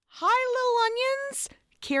friends!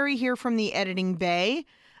 Carrie here from the Editing Bay.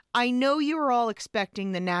 I know you are all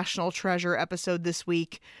expecting the National Treasure episode this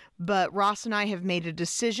week, but Ross and I have made a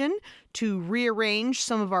decision to rearrange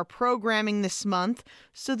some of our programming this month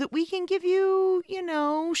so that we can give you,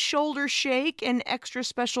 shoulder shake and extra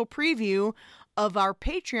special preview of our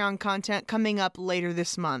Patreon content coming up later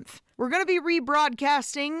this month. We're going to be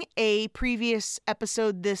rebroadcasting a previous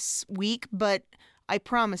episode this week, but I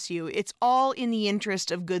promise you, it's all in the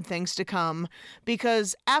interest of good things to come,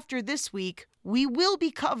 because after this week, we will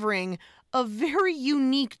be covering a very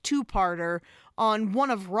unique two-parter on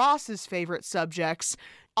one of Ross's favorite subjects,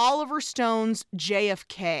 Oliver Stone's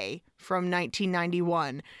JFK from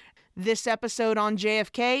 1991. This episode on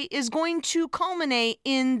JFK is going to culminate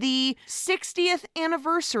in the 60th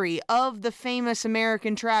anniversary of the famous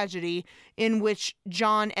American tragedy in which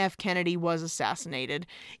John F. Kennedy was assassinated.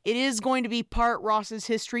 It is going to be part Ross's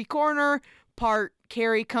History Corner, part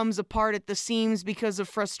Carrie comes apart at the seams because of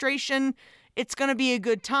frustration. It's going to be a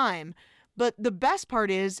good time. But the best part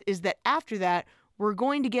is that after that, we're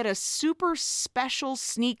going to get a super special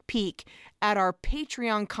sneak peek at our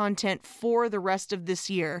Patreon content for the rest of this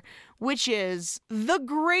year, which is the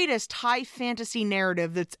greatest high fantasy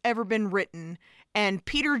narrative that's ever been written, and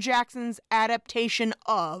Peter Jackson's adaptation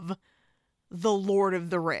of The Lord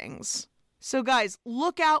of the Rings. So guys,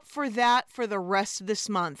 look out for that for the rest of this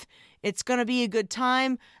month. It's going to be a good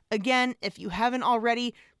time. Again, if you haven't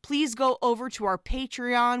already, please go over to our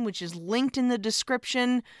Patreon, which is linked in the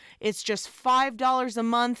description. It's just $5 a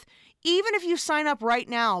month. Even if you sign up right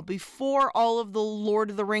now before all of the Lord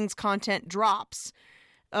of the Rings content drops,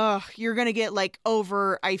 you're going to get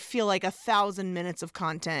over 1,000 minutes of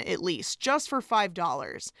content at least, just for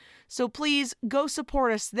 $5. So please go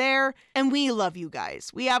support us there. And we love you guys.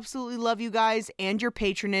 We absolutely love you guys and your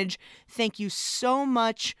patronage. Thank you so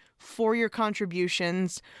much for your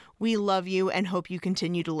contributions. We love you and hope you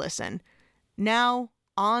continue to listen. Now,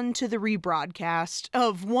 on to the rebroadcast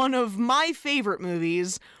of one of my favorite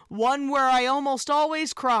movies, one where I almost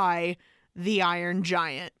always cry, The Iron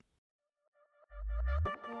Giant.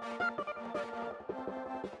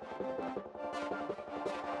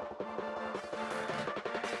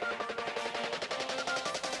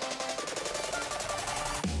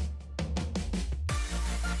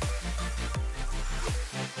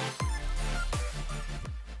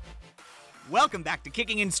 Welcome back to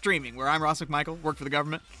Kicking and Streaming, where I'm Ross McMichael, work for the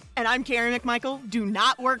government. And I'm Carrie McMichael, do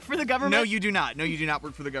not work for the government. No, you do not. No, you do not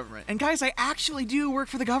work for the government. And guys, I actually do work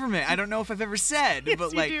for the government. I don't know if I've ever said, yes,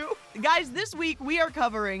 but you do. Guys, this week we are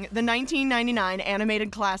covering the 1999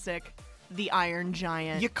 animated classic, The Iron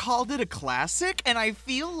Giant. You called it a classic, and I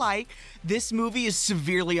feel like this movie is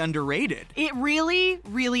severely underrated. It really,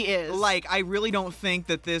 really is. I really don't think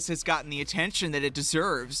that this has gotten the attention that it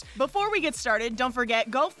deserves. Before we get started, don't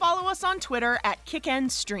forget, go follow us on Twitter at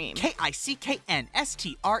KickNStream.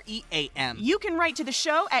 KickNStream. You can write to the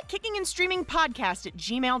show at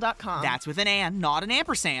kickingandstreamingpodcast@gmail.com. That's with an and, not an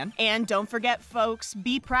ampersand. And don't forget, folks,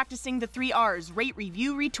 be practicing the 3 R's. Rate,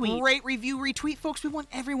 review, retweet. Rate, review, retweet. Folks, we want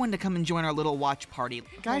everyone to come and join our little watch party.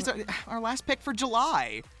 Guys, our last pick for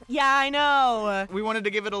July. Yeah, I know. We wanted to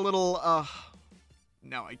give it a little,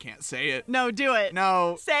 no, I can't say it. No, do it.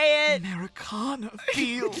 No. Say it. Americana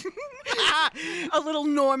feel. A little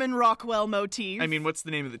Norman Rockwell motif. I mean, what's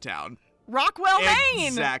the name of the town? Rockwell, Maine.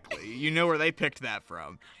 Exactly. You know where they picked that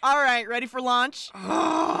from. All right, ready for launch?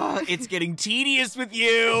 It's getting tedious with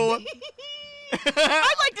you.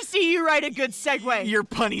 I'd like to see you write a good segue. Your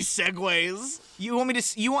punny segues. You want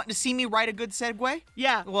to see me write a good segue?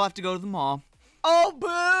 Yeah. We'll have to go to the mall. Oh,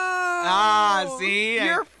 boo! See?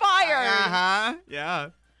 You're fired! Uh-huh. Yeah.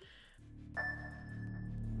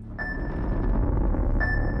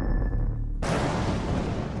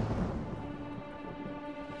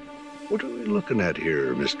 What are we looking at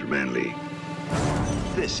here, Mr. Manley?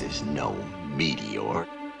 This is no meteor.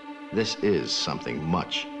 This is something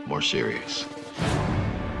much more serious.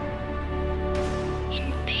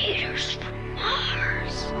 Invaders from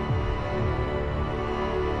Mars.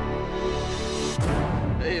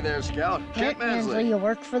 Hey there, Scout. Jack Mansley, you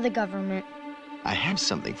work for the government. I have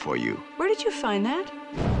something for you. Where did you find that?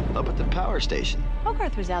 Up at the power station.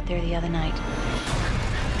 Hogarth was out there the other night.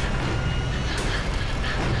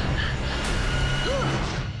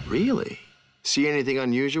 Really? See anything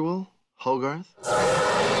unusual, Hogarth?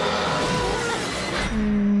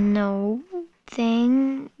 No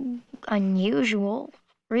thing unusual,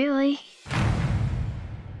 really.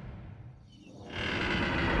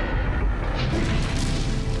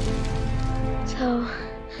 So,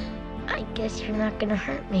 I guess you're not gonna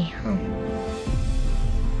hurt me, huh?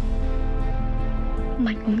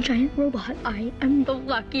 my own giant robot. I am the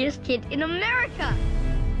luckiest kid in America.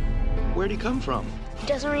 Where'd he come from? He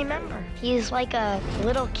doesn't remember. He's like a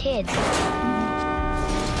little kid.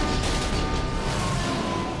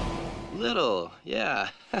 Little, yeah.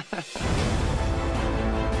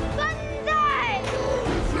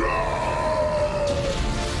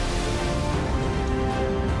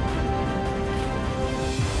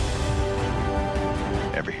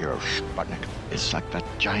 Ever hear of Sputnik? It's like that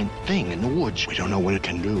giant thing in the woods. We don't know what it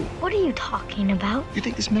can do. What are you talking about? You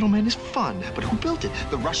think this middleman is fun, but who built it?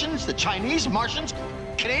 The Russians, the Chinese, Martians,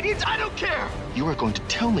 Canadians? I don't care! You are going to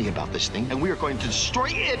tell me about this thing, and we are going to destroy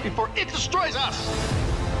it before it destroys us!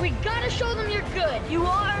 We gotta show them you're good. You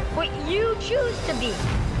are what you choose to be.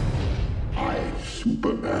 I'm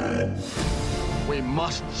Superman. We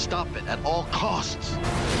must stop it at all costs.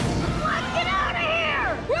 Let's get out of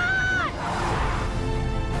here! Run!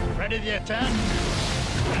 Ready to attend?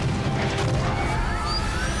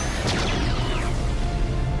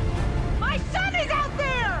 My son is out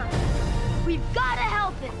there! We've gotta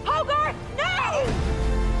help him. Hogarth, no!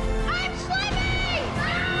 I'm swimming!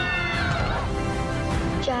 Ah!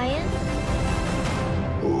 Giant?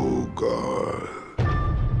 Oh, God.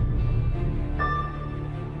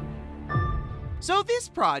 So this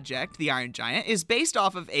project, The Iron Giant, is based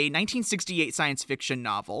off of a 1968 science fiction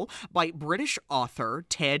novel by British author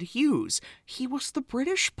Ted Hughes. He was the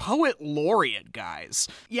British Poet Laureate, guys.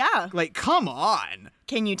 Yeah. Like, come on.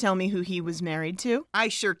 Can you tell me who he was married to? I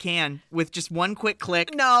sure can, with just one quick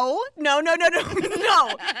click. No. No.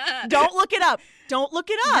 Don't look it up. Don't look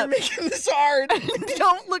it up. You're making this hard.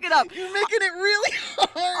 Don't look it up. You're making it really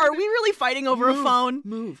hard. Are we really fighting over a phone?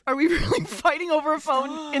 Move. Are we really fighting over a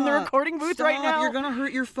phone in the recording booth right now? You're gonna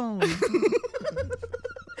hurt your phone.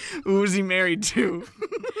 Who was he married to?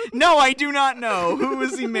 No, I do not know. Who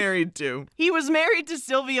was he married to? He was married to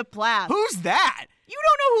Sylvia Plath. Who's that? You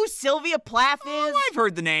don't know who Sylvia Plath is? Oh, I've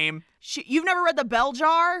heard the name. You've never read The Bell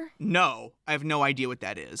Jar? No, I have no idea what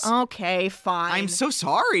that is. Okay, fine. I'm so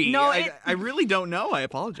sorry. No, I really don't know. I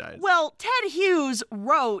apologize. Well, Ted Hughes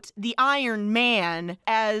wrote The Iron Man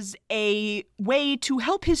as a way to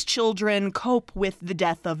help his children cope with the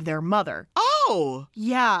death of their mother. Oh!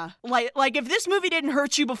 Yeah. Like if this movie didn't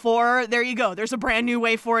hurt you before, there you go. There's a brand new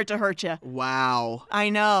way for it to hurt you. Wow. I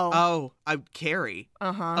know. Oh, Carrie.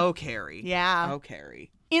 Uh-huh. Oh, Carrie. Yeah. Oh, Carrie.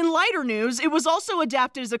 In lighter news, it was also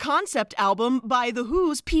adapted as a concept album by The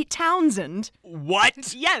Who's Pete Townsend.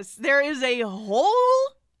 What? Yes, there is a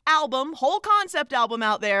whole concept album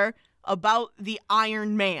out there about the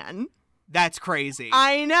Iron Man. That's crazy.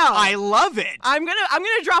 I know. I love it. I'm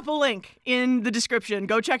gonna drop a link in the description.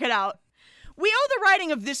 Go check it out. We owe the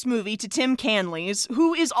writing of this movie to Tim Canleys,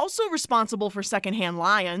 who is also responsible for Secondhand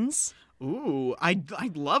Lions. Ooh, I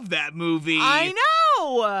love that movie. I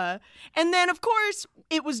know! And then, of course,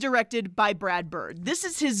 it was directed by Brad Bird. This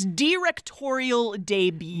is his directorial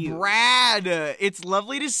debut. Brad, it's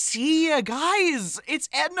lovely to see you. Guys, it's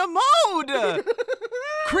Edna Mode,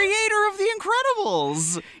 creator of The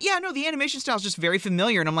Incredibles. Yeah, no, the animation style is just very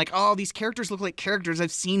familiar, and I'm like, oh, these characters look like characters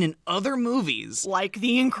I've seen in other movies. Like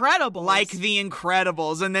The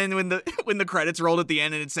Incredibles. And then when the credits rolled at the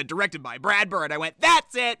end and it said directed by Brad Bird, I went,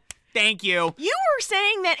 that's it. Thank you. You were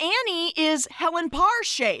saying that Annie is Helen Parr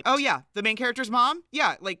shaped. Oh, yeah. The main character's mom?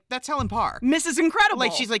 Yeah, like, that's Helen Parr. Mrs. Incredible.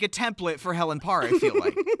 Like, she's like a template for Helen Parr, I feel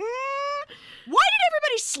like. Why did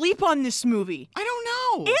everybody sleep on this movie? I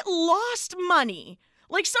don't know. It lost money.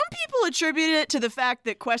 Like, some people attribute it to the fact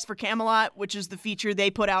that Quest for Camelot, which is the feature they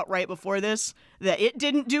put out right before this, that it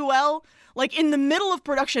didn't do well. Like, in the middle of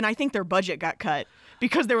production, I think their budget got cut.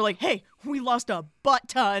 Because they were like, hey, we lost a butt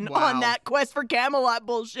ton on that Quest for Camelot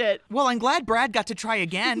bullshit. Well, I'm glad Brad got to try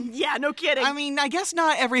again. Yeah, no kidding. I mean, I guess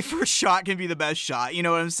not every first shot can be the best shot. You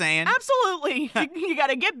know what I'm saying? Absolutely. You got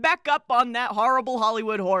to get back up on that horrible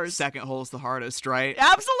Hollywood horse. Second hole's the hardest, right?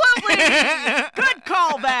 Absolutely. Good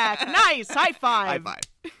callback. Nice. High five. High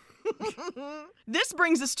five. This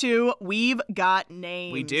brings us to We've Got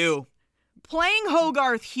Names. We do. Playing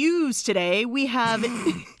Hogarth Hughes today, we have...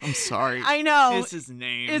 I'm sorry. I know. It's his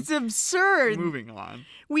name. It's absurd. Moving on.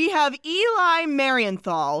 We have Eli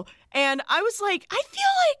Marienthal. And I was like, I feel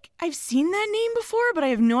like I've seen that name before, but I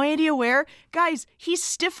have no idea where. Guys, he's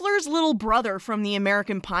Stifler's little brother from the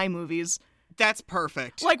American Pie movies. That's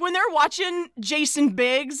perfect. Like when they're watching Jason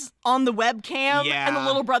Biggs on the webcam and the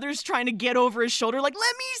little brother's trying to get over his shoulder, like,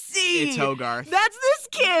 let me see. It's Hogarth. That's this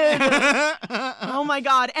kid. Oh my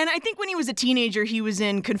God. And I think when he was a teenager, he was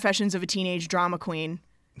in Confessions of a Teenage Drama Queen.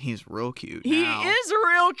 He's real cute He now. is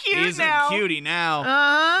real cute He's now. a cutie now.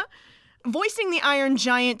 Uh-huh. Voicing the Iron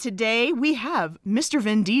Giant today, we have Mr.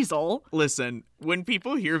 Vin Diesel. Listen, when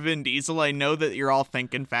people hear Vin Diesel, I know that you're all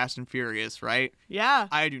thinking Fast and Furious, right? Yeah.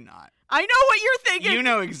 I do not. I know what you're thinking. You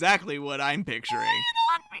know exactly what I'm picturing. Lay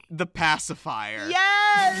it on me. The pacifier.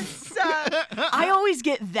 Yes! I always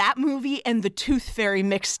get that movie and the Tooth Fairy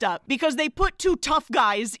mixed up because they put two tough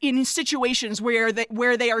guys in situations where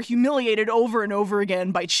they are humiliated over and over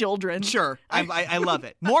again by children. Sure. I love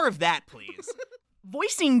it. More of that, please.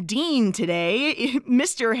 Voicing Dean today,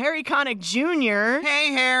 Mr. Harry Connick Jr.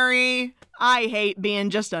 Hey, Harry. I hate being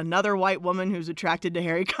just another white woman who's attracted to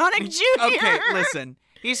Harry Connick Jr. Okay, listen.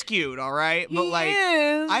 He's cute, all right? But, He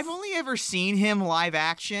is. I've only ever seen him live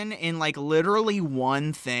action in, literally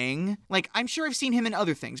one thing. I'm sure I've seen him in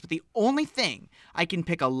other things, but the only thing I can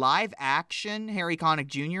pick a live action Harry Connick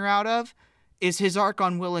Jr. out of is his arc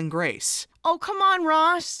on Will and Grace. Oh, come on,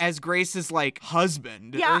 Ross. As Grace's,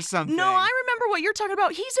 husband or something. No, I remember what you're talking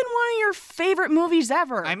about. He's in one of your favorite movies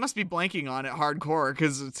ever. I must be blanking on it hardcore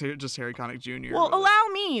because it's just Harry Connick Jr. Well, allow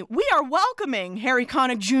me. We are welcoming Harry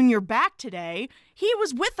Connick Jr. back today. He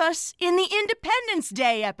was with us in the Independence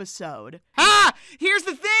Day episode. Ah! Here's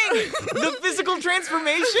the thing! The physical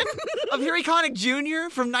transformation of Harry Connick Jr.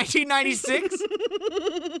 from 1996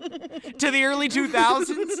 to the early 2000s,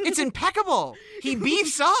 it's impeccable. He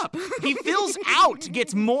beefs up. He fills out,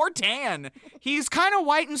 gets more tan. He's kind of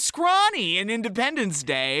white and scrawny in Independence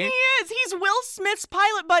Day. He is. He's Will Smith's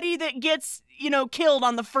pilot buddy that gets, killed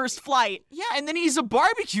on the first flight. Yeah, and then he's a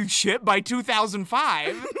barbecue chip by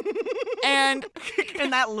 2005. And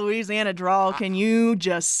that Louisiana drawl, can you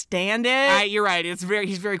just stand it? You're right. He's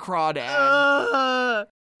very crawdad.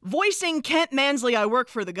 Voicing Kent Mansley, I work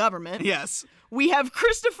for the government. Yes. We have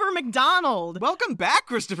Christopher McDonald. Welcome back,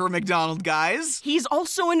 Christopher McDonald, guys. He's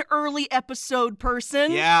also an early episode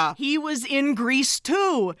person. Yeah. He was in Grease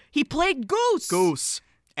 2. He played Goose.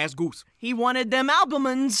 As Goose. He wanted them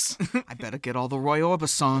albumins. I better get all the Roy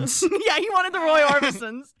Orbisons. Yeah, he wanted the Roy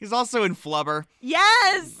Orbisons. He's also in Flubber.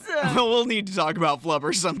 Yes! We'll need to talk about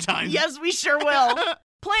Flubber sometime. Yes, we sure will.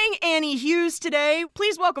 Playing Annie Hughes today,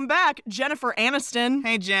 please welcome back Jennifer Aniston.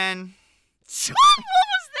 Hey, Jen. What was that?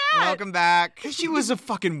 Welcome back. She was a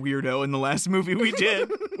fucking weirdo in the last movie we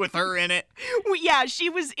did with her in it. Yeah, she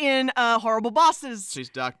was in Horrible Bosses. She's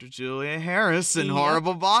Dr. Julia Harris in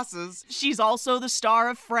Horrible Bosses. She's also the star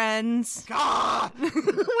of Friends. Ah!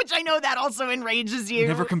 Which I know that also enrages you.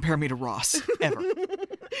 Never compare me to Ross, ever.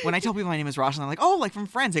 When I tell people my name is Ross and they're like, oh, like from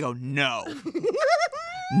Friends, they go, no.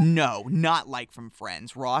 No, not like from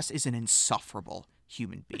Friends. Ross is an insufferable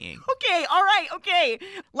human being. Okay, all right, okay.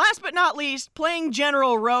 Last but not least, playing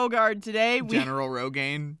General Rogard today. General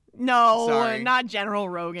Rogaine? No, Sorry. not General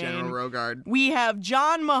Rogaine. General Rogard. We have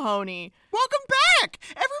John Mahoney. Welcome back!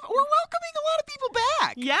 We're welcoming a lot of people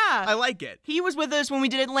back. Yeah. I like it. He was with us when we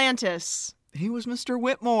did Atlantis. He was Mr.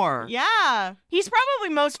 Whitmore. Yeah. He's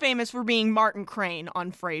probably most famous for being Martin Crane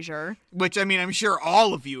on Frasier. Which, I'm sure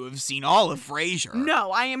all of you have seen all of Frasier.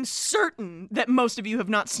 No, I am certain that most of you have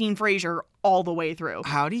not seen Frasier all the way through.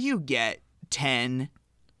 How do you get 10?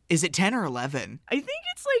 Is it 10 or 11? I think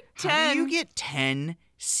it's like 10. How do you get 10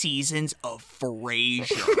 seasons of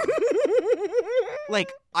Frasier?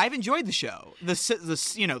 I've enjoyed the show.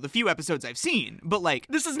 The few episodes I've seen, but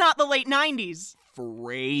this is not the late 90s.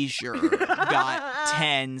 Frasier got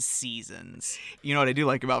 10 seasons. You know what I do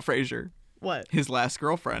like about Frasier? What? His last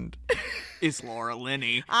girlfriend is Laura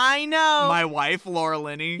Linney. I know. My wife, Laura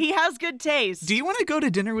Linney. He has good taste. Do you want to go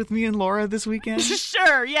to dinner with me and Laura this weekend?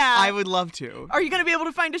 Sure, yeah. I would love to. Are you going to be able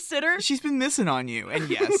to find a sitter? She's been missing on you. And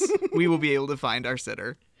yes, we will be able to find our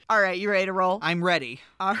sitter. All right, you ready to roll? I'm ready.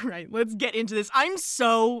 All right, let's get into this. I'm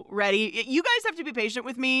so ready. You guys have to be patient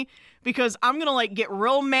with me because I'm going to get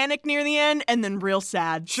real manic near the end and then real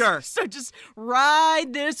sad. Sure. So just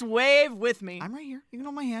ride this wave with me. I'm right here. You can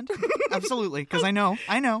hold my hand. Absolutely, because I know.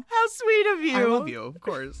 How sweet of you. I love you, of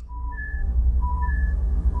course.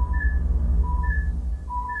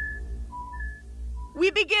 We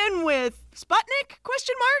begin with Sputnik? ?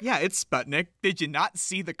 Yeah, it's Sputnik. Did you not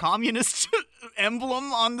see the communist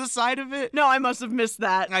emblem on the side of it? No, I must have missed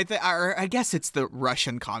that. I guess it's the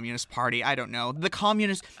Russian Communist Party. I don't know. The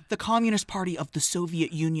Communist Party of the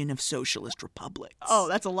Soviet Union of Socialist Republics. Oh,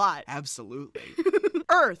 that's a lot. Absolutely.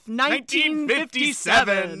 Earth,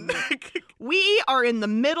 1957. We are in the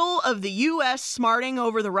middle of the U.S. smarting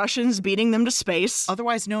over the Russians beating them to space.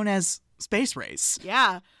 Otherwise known as space race.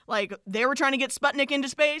 Yeah, they were trying to get Sputnik into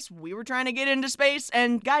space, we were trying to get into space,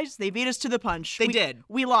 and guys, they beat us to the punch. They did.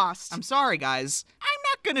 We lost. I'm sorry, guys. I'm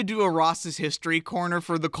not gonna do a Ross's History Corner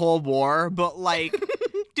for the Cold War, but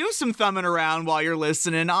do some thumbing around while you're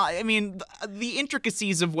listening. I mean, the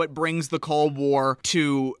intricacies of what brings the Cold War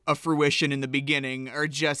to a fruition in the beginning are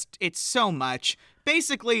just, it's so much.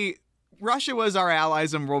 Basically, Russia was our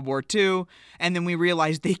allies in World War II, and then we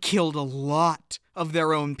realized they killed a lot of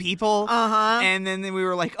their own people. And then we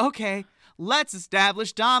were like, okay, let's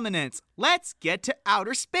establish dominance. Let's get to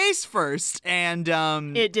outer space first. And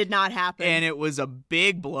it did not happen. And it was a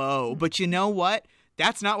big blow. But you know what?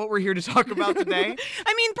 That's not what we're here to talk about today.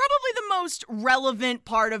 I mean, probably the most relevant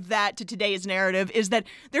part of that to today's narrative is that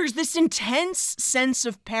there's this intense sense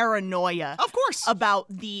of paranoia. Of course. About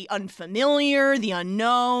the unfamiliar, the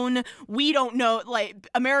unknown. We don't know, like,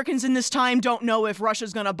 Americans in this time don't know if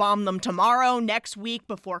Russia's gonna bomb them tomorrow, next week,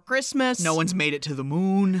 before Christmas. No one's made it to the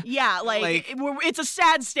moon. Yeah, it's a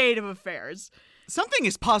sad state of affairs. Something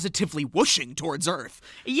is positively whooshing towards Earth.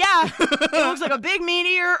 Yeah, it looks like a big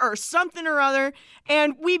meteor or something or other.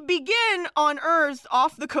 And we begin on Earth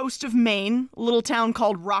off the coast of Maine, a little town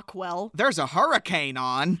called Rockwell. There's a hurricane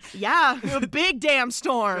on. Yeah, a big damn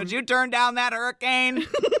storm. Could you turn down that hurricane?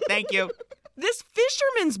 Thank you. This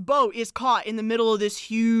fisherman's boat is caught in the middle of this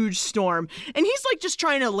huge storm, and he's like just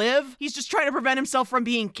trying to live. He's just trying to prevent himself from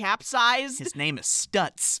being capsized. His name is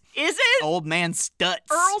Stutz. Is it? Old man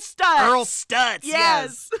Stutz. Earl Stutz. Earl Stutz,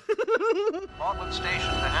 yes. Portland Station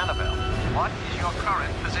to Annabelle. What is your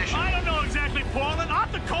current position? I don't know exactly, Portland.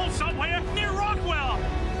 Off the coast somewhere near Rockwell.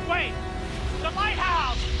 Wait, the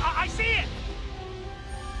lighthouse. I see it.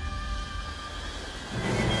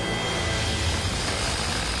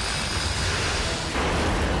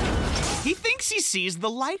 He thinks he sees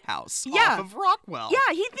the lighthouse Yeah. off of Rockwell.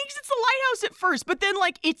 Yeah, he thinks it's the lighthouse at first, but then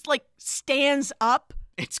it's stands up.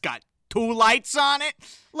 It's got 2 lights on it.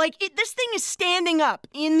 This thing is standing up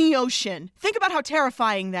in the ocean. Think about how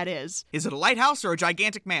terrifying that is. Is it a lighthouse or a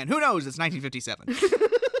gigantic man? Who knows? It's 1957.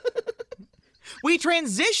 We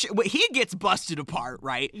transition. He gets busted apart,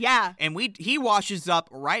 right? Yeah. And he washes up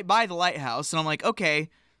right by the lighthouse, and I'm like, okay,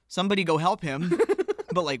 somebody go help him.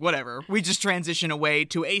 But whatever. We just transition away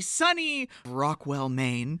to a sunny Rockwell,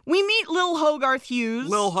 Maine. We meet Lil Hogarth Hughes.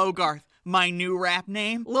 Lil Hogarth, my new rap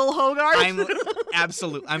name. Lil Hogarth?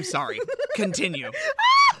 I'm sorry. Continue.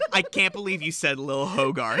 I can't believe you said Lil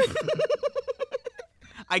Hogarth.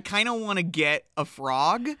 I kind of want to get a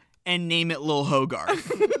frog and name it Lil Hogarth.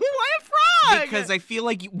 Why a frog? Because I feel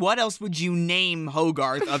like, what else would you name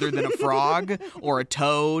Hogarth other than a frog or a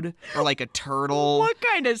toad or a turtle? What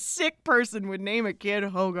kind of sick person would name a kid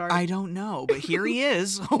Hogarth? I don't know, but here he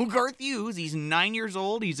is, Hogarth Hughes. He's 9 years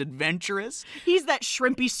old. He's adventurous. He's that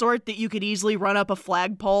shrimpy sort that you could easily run up a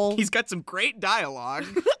flagpole. He's got some great dialogue.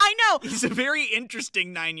 I know. He's a very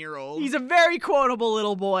interesting 9-year-old. He's a very quotable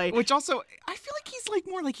little boy. Which also, I feel like he's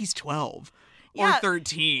more like he's 12. Or Yeah,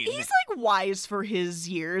 13. He's wise for his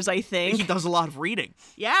years, I think. He does a lot of reading.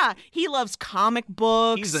 Yeah, he loves comic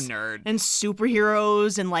books. He's a nerd. And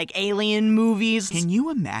superheroes and alien movies. Can you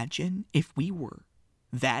imagine if we were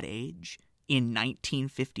that age in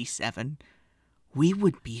 1957? We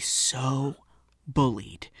would be so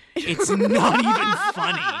bullied. It's not even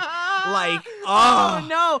funny. Oh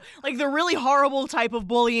no, the really horrible type of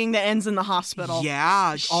bullying that ends in the hospital.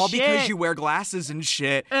 Yeah, all because Shit. you wear glasses and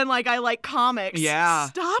shit. And I like comics. Yeah.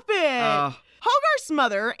 Stop it. Hogarth's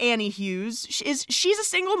mother, Annie Hughes, she's a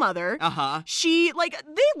single mother. Uh-huh. She,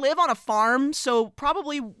 they live on a farm, so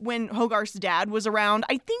probably when Hogarth's dad was around,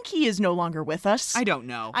 I think he is no longer with us. I don't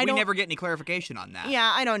know. We never get any clarification on that.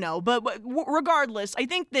 Yeah, I don't know. But regardless, I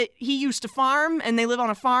think that he used to farm, and they live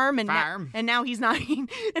on a farm. And and now he's not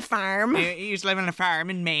a farm. He used to live on a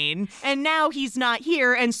farm in Maine. And now he's not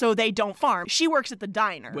here, and so they don't farm. She works at the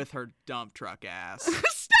diner. With her dump truck ass.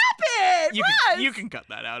 Stop it! You can cut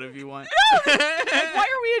that out if you want. Why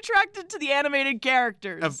are we attracted to the animated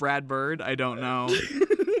characters? Of Brad Bird? I don't know.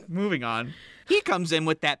 Moving on. He comes in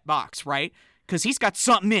with that box, right? Because he's got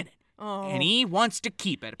something in it. Oh. And he wants to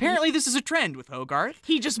keep it. Apparently this is a trend with Hogarth.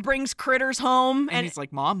 He just brings critters home. And he's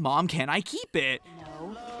like, Mom, can I keep it?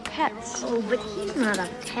 No. Pets. Oh, but he's not a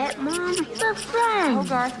pet, Mom. He's a friend.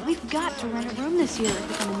 Hogarth, we've got to rent a room this year if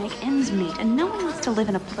we're going to make ends meet. And no one wants to live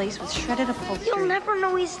in a place with shredded upholstery. You'll never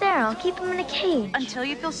know he's there. I'll keep him in a cage. Until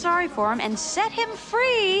you feel sorry for him and set him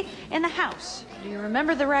free in the house. Do you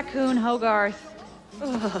remember the raccoon, Hogarth?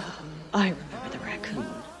 Ugh, I remember the raccoon.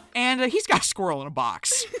 And he's got a squirrel in a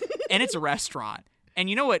box. And it's a restaurant. And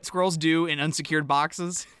you know what squirrels do in unsecured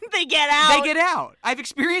boxes? They get out. They get out. I've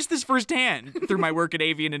experienced this firsthand through my work at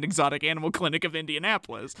Avian and Exotic Animal Clinic of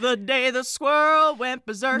Indianapolis. The day the squirrel went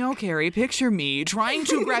berserk. No, Carrie, picture me trying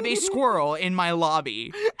to grab a squirrel in my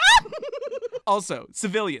lobby. Also,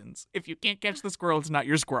 civilians, if you can't catch the squirrel, it's not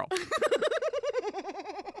your squirrel.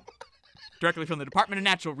 directly from the Department of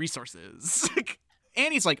Natural Resources.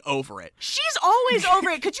 Annie's like over it. She's always over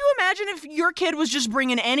it. Could you imagine if your kid was just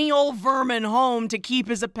bringing any old vermin home to keep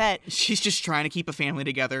as a pet? She's just trying to keep a family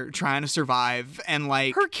together, trying to survive, and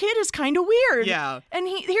like... Her kid is kind of weird. Yeah. And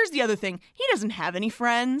here's the other thing. He doesn't have any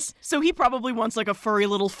friends, so he probably wants like a furry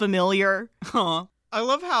little familiar. Huh. I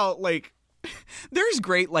love how, like, there's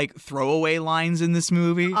great, like, throwaway lines in this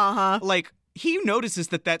movie. Uh-huh. Like, he notices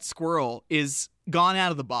that squirrel is gone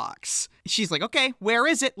out of the box. She's like, okay, where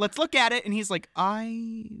is it? Let's look at it. And he's like,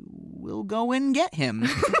 I will go and get him.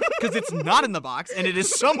 Because it's not in the box, and it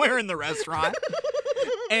is somewhere in the restaurant.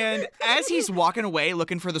 And as he's walking away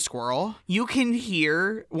looking for the squirrel, you can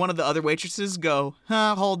hear one of the other waitresses go,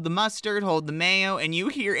 hold the mustard, hold the mayo. And you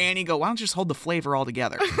hear Annie go, why don't you just hold the flavor all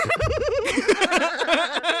together?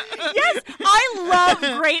 Yes, I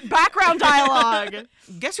love great background dialogue.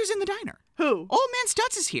 Guess who's in the diner? Who? Old Man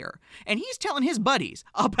Stutz is here, and he's telling his buddies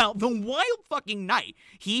about the wild fucking night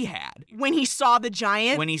he had. When he saw the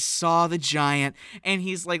giant? When he saw the giant, and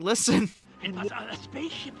he's like, listen. A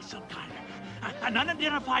spaceship of some kind. An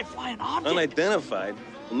unidentified flying object. Unidentified?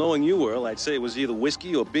 Well, knowing you, Earl, I'd say it was either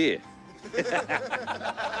whiskey or beer.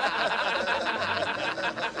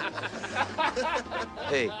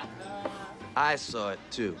 Hey, I saw it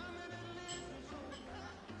too.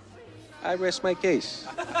 I rest my case.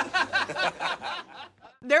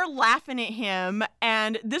 They're laughing at him,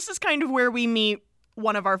 and this is kind of where we meet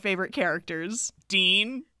one of our favorite characters.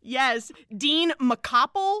 Dean? Yes, Dean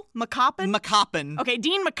McCoppin? McCoppin. Okay,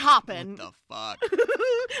 Dean McCoppin. What the fuck?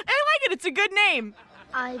 I like it. It's a good name.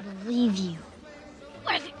 I believe you.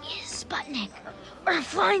 What if it is Sputnik? Or a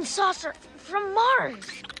flying saucer from Mars?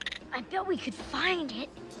 I bet we could find it.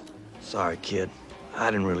 Sorry, kid.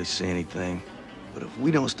 I didn't really see anything. But if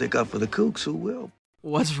we don't stick up for the kooks, who will?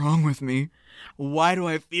 What's wrong with me? Why do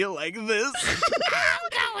I feel like this? I'm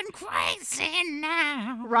going crazy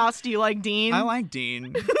now. Ross, do you like Dean? I like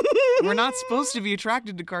Dean. We're not supposed to be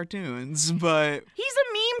attracted to cartoons, but... He's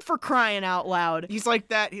a meme for crying out loud. He's like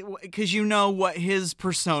that because you know what his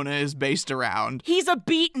persona is based around. He's a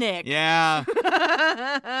beatnik. Yeah.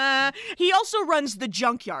 He also runs the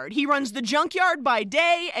junkyard. He runs the junkyard by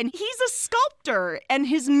day, and he's a sculptor, and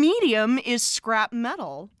his medium is scrap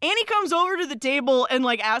metal. Annie comes over to the table and,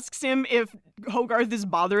 like, asks him if Hogarth is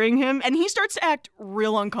bothering him, and he starts to act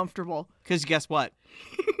real uncomfortable. Because guess what?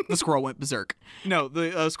 The squirrel went berserk. No,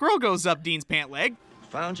 the squirrel goes up Dean's pant leg.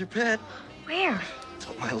 Found your pet. Where? It's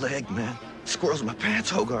on my leg, man. Squirrel's in my pants,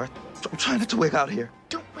 Hogarth. I'm trying not to wig out here.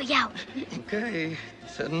 Don't wig out. Okay,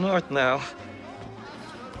 it's heading north now.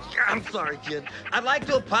 I'm sorry, kid. I'd like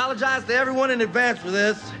to apologize to everyone in advance for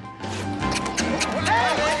this.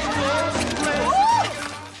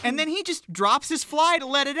 And then he just drops his fly to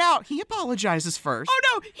let it out. He apologizes first. Oh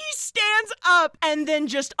no, he stands up and then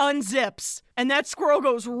just unzips. And that squirrel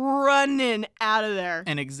goes running out of there.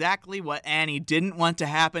 And exactly what Annie didn't want to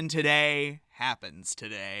happen today happens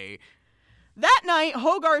today. That night,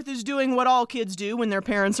 Hogarth is doing what all kids do when their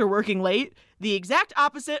parents are working late. The exact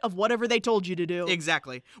opposite of whatever they told you to do.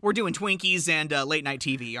 Exactly. We're doing Twinkies and late night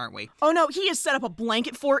TV, aren't we? Oh no, he has set up a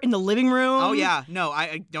blanket fort in the living room. Oh yeah, no,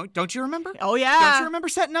 I don't you remember? Oh yeah. Don't you remember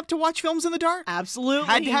setting up to watch films in the dark? Absolutely.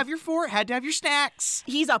 Had to have your fort, had to have your snacks.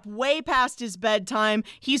 He's up way past his bedtime.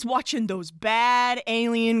 He's watching those bad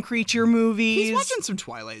alien creature movies. He's watching some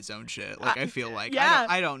Twilight Zone shit, like I feel like. Yeah.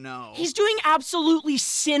 I don't know. He's doing absolutely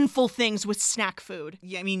sinful things with snack food.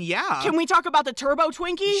 Yeah, I mean, yeah. Can we talk about the Turbo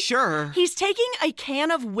Twinkie? Sure. He's taking a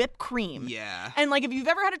can of whipped cream. Yeah. And like if you've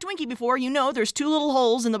ever had a Twinkie before, you know there's two little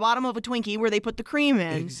holes in the bottom of a Twinkie where they put the cream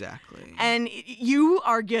in. Exactly. And you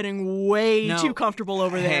are getting way too comfortable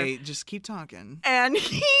over there. Hey, just keep talking. And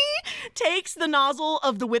he takes the nozzle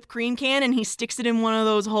of the whipped cream can and he sticks it in one of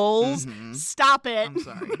those holes. Mm-hmm. Stop it. I'm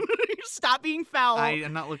sorry. Stop being foul.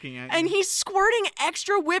 I'm not looking at you. And he's squirting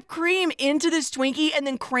extra whipped cream into this Twinkie and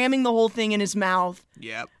then cramming the whole thing in his mouth.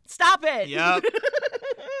 Yep. Stop it. Yep.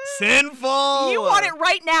 Sinful. You want it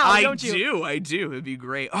right now, don't you? I do. It'd be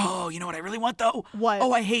great. Oh, you know what I really want, though? What?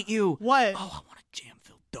 Oh, I hate you. What? Oh, I want a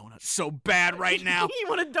jam-filled donut so bad right now. You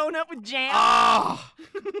want a donut with jam? Oh,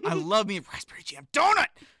 I love me a raspberry jam donut.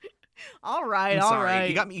 All right, I'm all sorry. right.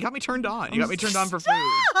 You got me turned on. You got me turned on for food.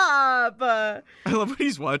 Stop. I love when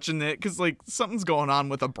he's watching it because like something's going on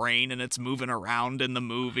with a brain and it's moving around in the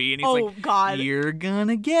movie and he's like, God, you're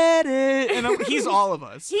gonna get it. And he's all of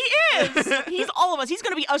us. He is. He's all of us. He's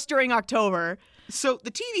gonna be us during October. So the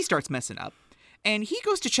TV starts messing up, and he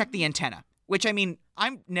goes to check the antenna. Which I mean,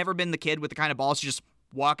 I've never been the kid with the kind of balls to just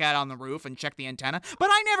walk out on the roof and check the antenna, but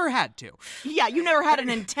I never had to. Yeah, you never had an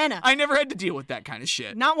antenna. I never had to deal with that kind of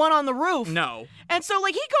shit. Not one on the roof. No. And so,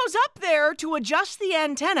 like, he goes up there to adjust the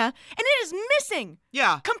antenna, and it is missing.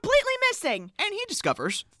 Yeah. Completely missing. And he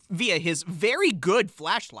discovers, via his very good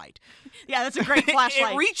flashlight. Yeah, that's a great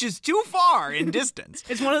flashlight. It reaches too far in distance.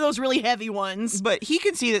 It's one of those really heavy ones. But he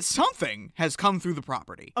can see that something has come through the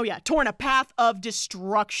property. Oh, yeah, torn a path of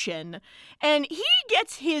destruction. And he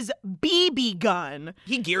gets his BB gun.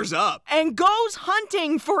 He gears up. And goes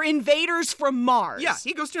hunting for invaders from Mars. Yeah,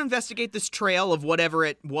 he goes to investigate this trail of whatever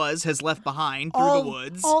it was has left behind through the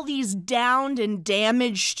woods. All these downed and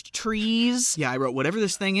damaged trees. Yeah, I wrote, whatever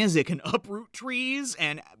this thing is, it can uproot trees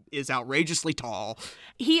and is outrageously tall.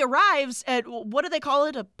 He arrives at, what do they call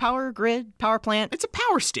it? A power grid? Power plant? It's a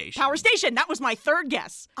power station. Power station. That was my third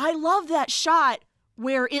guess. I love that shot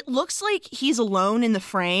where it looks like he's alone in the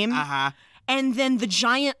frame. Uh-huh. And then the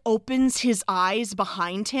giant opens his eyes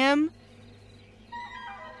behind him.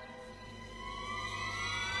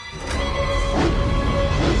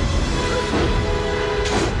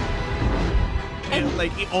 And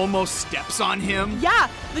like, he almost steps on him. Yeah,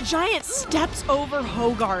 the giant steps over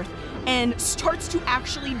Hogarth and starts to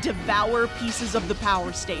actually devour pieces of the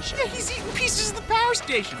power station. Yeah, he's eating pieces of the power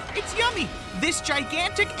station. It's yummy. This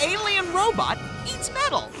gigantic alien robot eats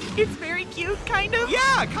metal. It's very cute, kind of.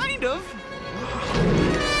 Yeah, kind of.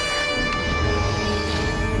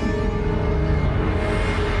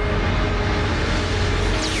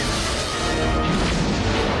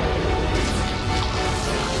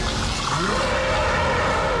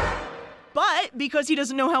 But because he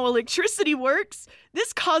doesn't know how electricity works,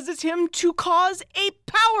 this causes him to cause a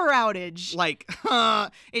power outage. Like,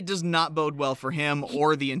 it does not bode well for him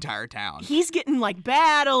or the entire town. He's getting, like,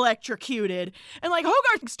 bad electrocuted. And, like,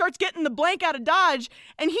 Hogarth starts getting the blank out of Dodge,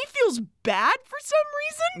 and he feels bad for some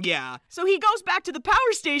reason. Yeah. So he goes back to the power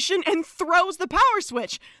station and throws the power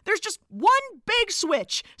switch. There's just one big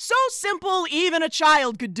switch. So simple, even a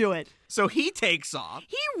child could do it. So he takes off.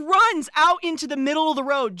 He runs out into the middle of the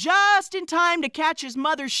road just in time to catch his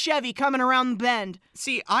mother's Chevy coming around the bend.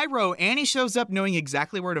 See, I wrote, Annie shows up knowing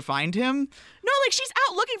exactly where to find him. No, like, she's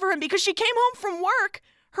out looking for him because she came home from work.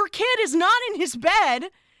 Her kid is not in his bed.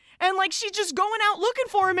 And, like, she's just going out looking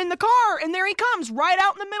for him in the car, and there he comes, right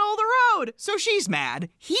out in the middle of the road. So she's mad.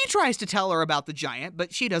 He tries to tell her about the giant,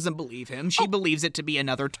 but she doesn't believe him. She believes it to be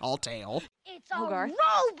another tall tale. It's a Hogarth,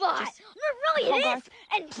 robot! Really, it Hogarth, is!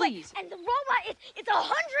 And please. And the robot, it's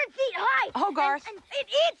 100 feet high! Hogarth. And it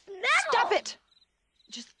eats metal! Stop it!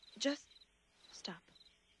 Just stop.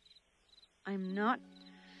 I'm not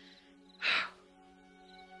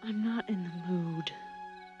in the mood.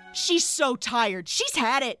 She's so tired. She's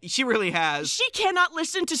had it. She really has. She cannot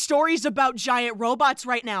listen to stories about giant robots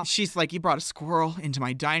right now. She's like, you brought a squirrel into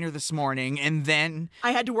my diner this morning, and then...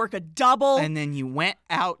 I had to work a double. And then you went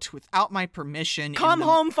out without my permission. Come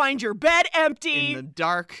home, find your bed empty. In the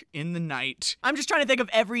dark, in the night. I'm just trying to think of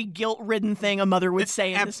every guilt-ridden thing a mother would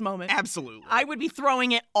say in this moment. Absolutely. I would be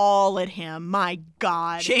throwing it all at him. My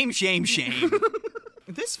God. Shame, shame, shame.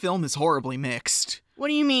 This film is horribly mixed. What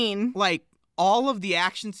do you mean? Like, all of the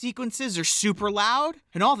action sequences are super loud,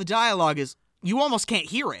 and all the dialogue is, you almost can't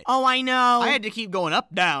hear it. Oh, I know. I had to keep going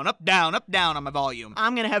up, down, up, down, up, down on my volume.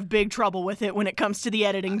 I'm going to have big trouble with it when it comes to the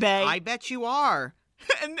editing bay. I bet you are.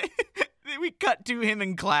 And we cut to him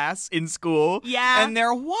in class, in school. Yeah. And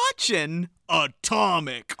they're watching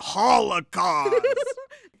Atomic Holocaust.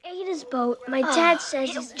 Ada's boat. My dad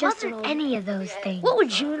says it's just any of those things. What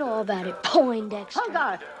would you know about it, Poindexter?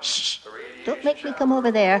 Hogarth, shh. Don't make me come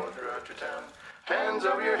over there. Hands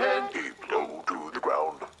over your head, keep low to the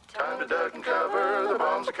ground. Time to duck and cover, the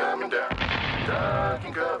bombs are coming down. Duck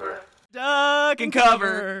and cover. Duck and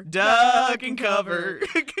cover, duck and cover.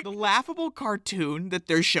 The laughable cartoon that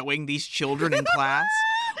they're showing these children in class,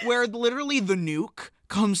 where literally the nuke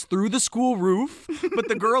comes through the school roof, but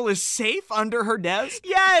the girl is safe under her desk.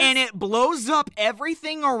 Yes. And it blows up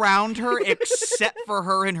everything around her except for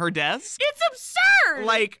her and her desk. It's absurd.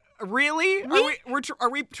 Like, really? Are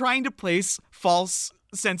we trying to place false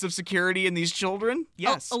sense of security in these children?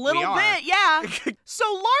 Yes, a little we are. bit, yeah. So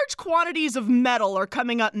large quantities of metal are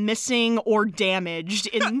coming up missing or damaged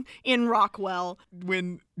in Rockwell.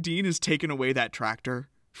 When Dean has taken away that tractor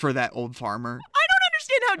for that old farmer. I don't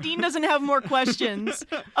understand how Dean doesn't have more questions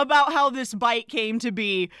about how this bite came to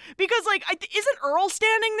be. Because, like, isn't Earl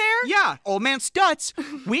standing there? Yeah, old man Stutz.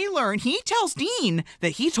 We learn he tells Dean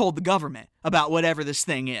that he told the government about whatever this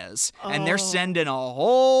thing is. And they're sending a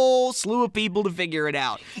whole slew of people to figure it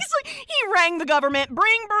out. He's like, he rang the government. Bring.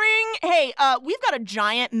 Hey, we've got a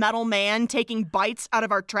giant metal man taking bites out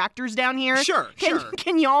of our tractors down here. Sure.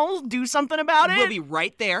 Can y'all do something about it? We'll be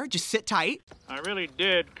right there. Just sit tight. I really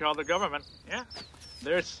did call the government. Yeah.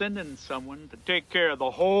 They're sending someone to take care of the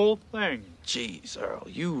whole thing. Jeez, Earl,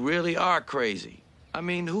 you really are crazy. I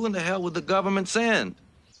mean, who in the hell would the government send?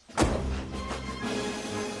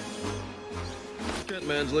 Kent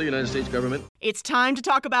Mansley, United States government. It's time to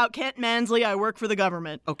talk about Kent Mansley. I work for the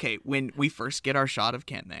government. Okay, when we first get our shot of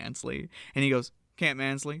Kent Mansley, and he goes, Kent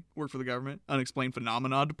Mansley, work for the government, unexplained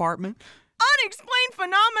phenomena department. Unexplained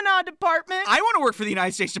phenomena department? I want to work for the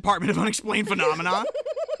United States Department of Unexplained Phenomena.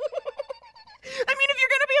 I mean, if you're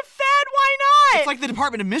gonna be a fed, why not? It's like the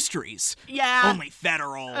Department of Mysteries. Yeah. Only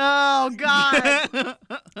federal. Oh, God.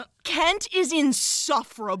 Kent is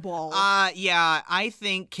insufferable. Yeah, I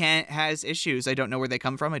think Kent has issues. I don't know where they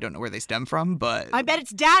come from. I don't know where they stem from, but... I bet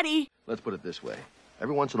it's Daddy. Let's put it this way.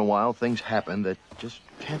 Every once in a while, things happen that just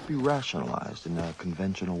can't be rationalized in a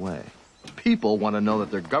conventional way. People want to know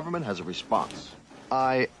that their government has a response.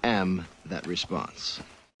 I am that response.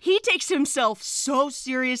 He takes himself so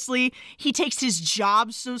seriously. He takes his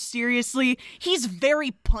job so seriously. He's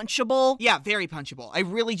very punchable. Yeah, very punchable. I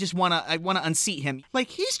really just want to unseat him. Like,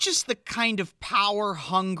 he's just the kind of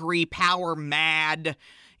power-hungry, power-mad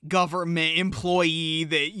government employee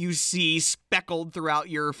that you see speckled throughout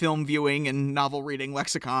your film viewing and novel reading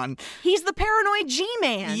lexicon. He's the paranoid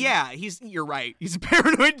G-man. Yeah, you're right. He's a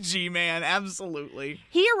paranoid G-man, absolutely.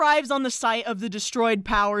 He arrives on the site of the destroyed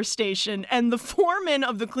power station, and the foreman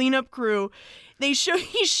of the cleanup crew, he's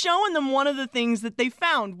showing them one of the things that they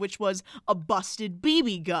found, which was a busted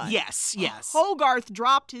BB gun. Yes. Hogarth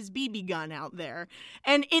dropped his BB gun out there,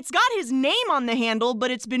 and it's got his name on the handle, but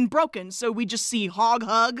it's been broken, so we just see Hog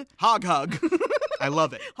Hug. Hog Hug. I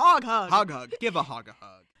love it. Hog Hug. Hog Hug. Give a hog a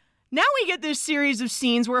hug. Now we get this series of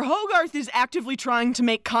scenes where Hogarth is actively trying to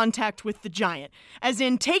make contact with the giant, as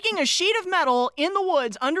in taking a sheet of metal in the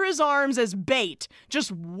woods under his arms as bait,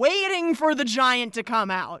 just waiting for the giant to come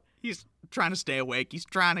out. He's trying to stay awake. He's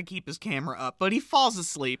trying to keep his camera up, but he falls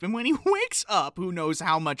asleep. And when he wakes up, who knows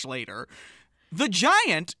how much later, the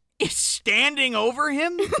giant is standing over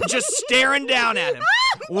him, just staring down at him,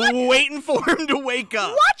 waiting for him to wake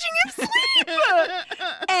up. Watching him sleep!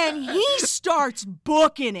 And he starts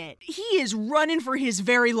booking it. He is running for his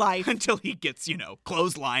very life. Until he gets,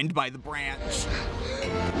 clotheslined by the branch.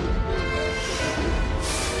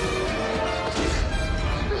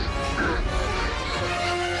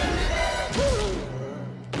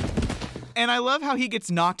 And I love how he gets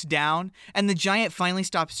knocked down, and the giant finally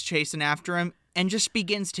stops chasing after him and just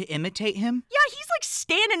begins to imitate him. Yeah, he's like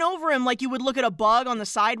standing over him like you would look at a bug on the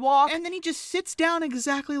sidewalk. And then he just sits down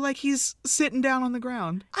exactly like he's sitting down on the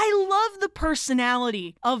ground. I love the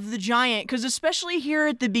personality of the giant, because especially here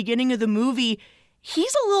at the beginning of the movie,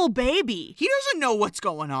 he's a little baby. He doesn't know what's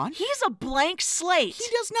going on. He's a blank slate. He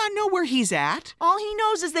does not know where he's at. All he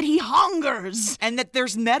knows is that he hungers. And that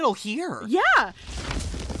there's metal here. Yeah.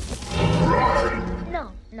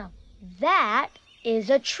 No. That is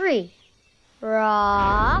a tree.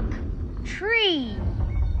 Rock, tree.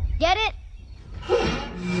 Get it?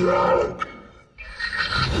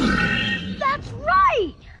 That's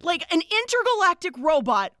right! Like an intergalactic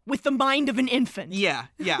robot with the mind of an infant. Yeah.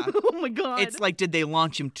 Oh my God. It's like, did they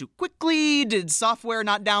launch him too quickly? Did software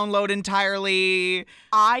not download entirely?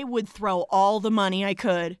 I would throw all the money I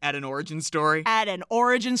could. At an origin story? At an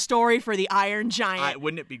origin story for the Iron Giant.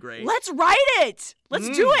 Wouldn't it be great? Let's write it! Let's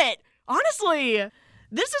do it! Honestly,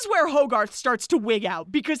 this is where Hogarth starts to wig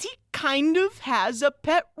out, because he kind of has a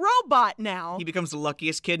pet robot now. He becomes the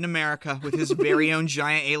luckiest kid in America with his very own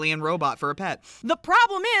giant alien robot for a pet. The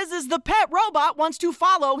problem is the pet robot wants to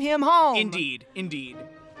follow him home. Indeed.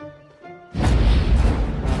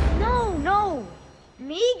 No.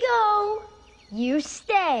 Me go. You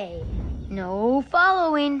stay. No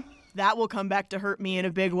following. That will come back to hurt me in a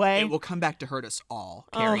big way. It will come back to hurt us all,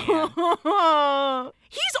 Carrie Ann.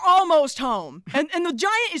 He's almost home, and the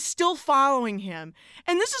giant is still following him.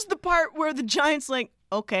 And this is the part where the giant's like,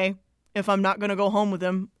 okay, if I'm not going to go home with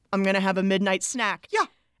him, I'm going to have a midnight snack. Yeah.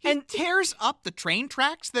 He tears up the train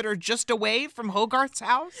tracks that are just away from Hogarth's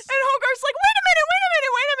house. And Hogarth's like, wait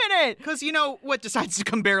a minute. Because you know what decides to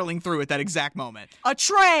come barreling through at that exact moment? A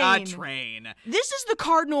train. A train. This is the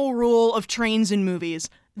cardinal rule of trains in movies.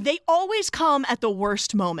 they always come at the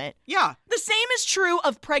worst moment. Yeah. The same is true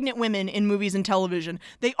of pregnant women in movies and television.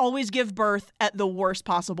 They always give birth at the worst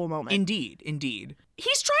possible moment. Indeed.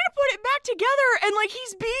 He's trying to put it back together, and, like,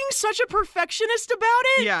 he's being such a perfectionist about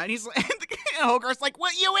it. Yeah, and he's like, Hogarth's like,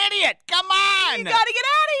 what, you idiot? Come on! You gotta get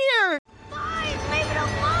out of here! Guys, leave it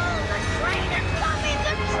alone! The train is coming!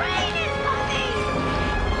 The train is coming!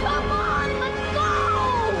 Come on, let's go!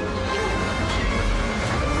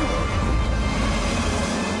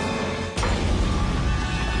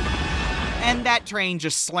 And that train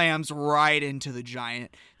just slams right into the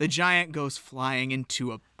giant. The giant goes flying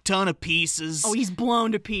into a ton of pieces. Oh, he's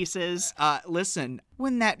blown to pieces. Listen,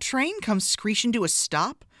 when that train comes screeching to a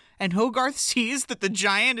stop, and Hogarth sees that the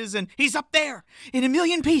giant he's up there in a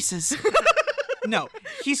million pieces. No,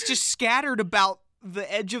 he's just scattered about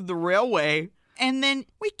the edge of the railway, and then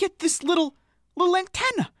we get this little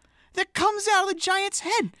antenna that comes out of the giant's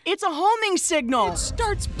head. It's a homing signal. It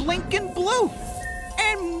starts blinking blue.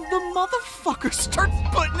 And the motherfucker starts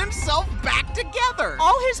putting himself back together.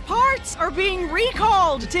 All his parts are being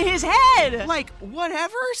recalled to his head. Like,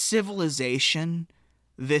 whatever civilization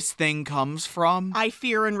this thing comes from, I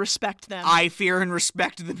fear and respect them. I fear and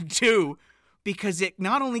respect them too. Because it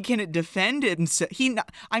not only can it defend it,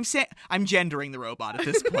 I'm gendering the robot at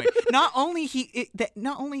this point. Not only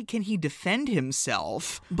can he defend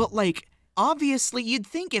himself, but like, obviously, you'd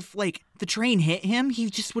think if, like, the train hit him,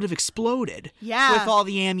 he just would have exploded. Yeah. With all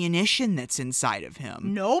the ammunition that's inside of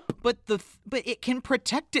him. Nope. But it can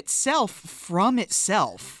protect itself from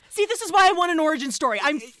itself. See, this is why I want an origin story.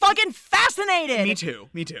 I'm fucking fascinated.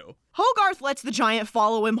 Me too. Hogarth lets the giant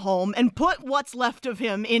follow him home and put what's left of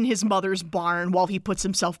him in his mother's barn while he puts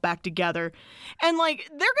himself back together. And, like,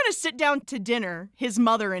 they're gonna sit down to dinner, his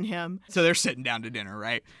mother and him. So they're sitting down to dinner,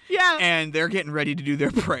 right? Yeah. And they're getting ready to do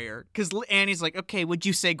their prayer. Because Annie's like, okay, would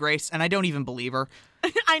you say grace? And I don't even believe her.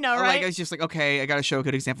 I know, right? Like, I was just like, okay, I gotta show a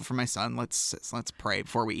good example for my son. Let's pray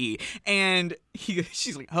before we eat. And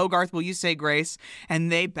she's like, Hogarth, will you say grace?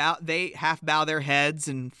 And they half bow their heads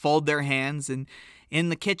and fold their hands, and in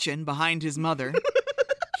the kitchen behind his mother,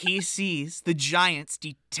 he sees the giant's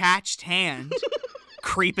detached hand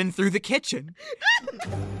creeping through the kitchen.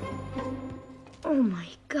 Oh my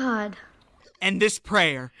God. And this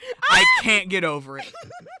prayer, I can't get over it.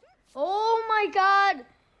 Oh my God.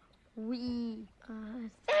 We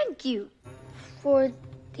thank you for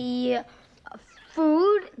the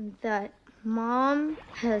food that Mom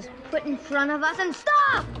has put in front of us, and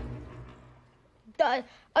stop the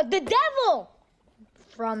devil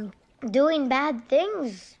from doing bad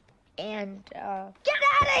things, and get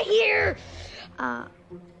out of here,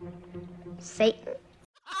 Satan.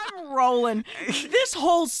 I'm rolling. This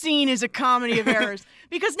whole scene is a comedy of errors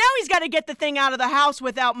because now he's got to get the thing out of the house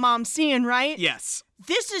without Mom seeing, right? Yes.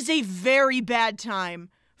 This is a very bad time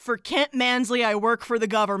for Kent Mansley, I work for the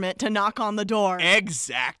government, to knock on the door.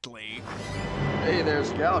 Exactly. Hey there,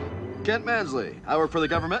 Scout. Kent Mansley. I work for the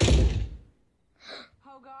government.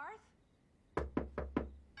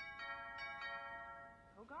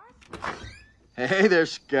 Hey there,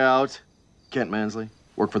 Scout. Kent Mansley.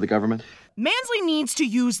 Work for the government. Mansley needs to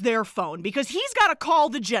use their phone because he's got to call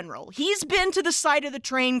the general. He's been to the site of the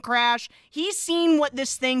train crash. He's seen what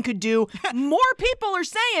this thing could do. More people are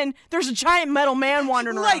saying there's a giant metal man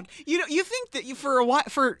wandering around. Like, you think that for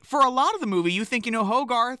a lot of the movie, you think,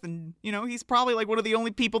 Hogarth, and, he's probably like one of the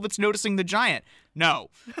only people that's noticing the giant. No.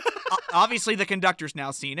 Obviously, the conductor's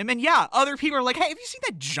now seen him. And yeah, other people are like, hey, have you seen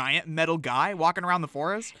that giant metal guy walking around the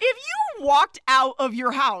forest? If you walked out of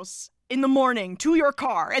your house in the morning to your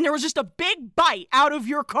car and there was just a big bite out of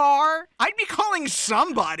your car, I'd be calling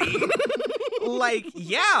somebody. Like,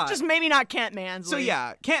 yeah. Just maybe not Kent Mansley. So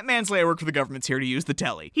yeah, Kent Mansley, I work for the government's here to use the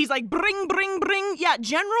telly. He's like, bring. Yeah,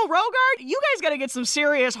 General Rogard, you guys gotta get some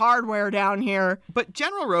serious hardware down here. But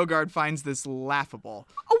General Rogard finds this laughable.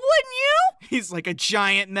 Wouldn't you? He's like a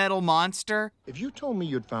giant metal monster. If you told me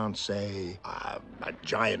you'd found, say, a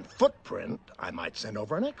giant footprint, I might send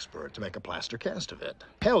over an expert to make a plaster cast of it.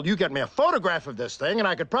 Hell, you get me a photograph of this thing and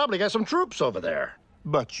I could probably get some troops over there.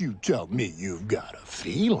 But you tell me you've got a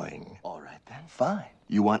feeling. All right then, fine.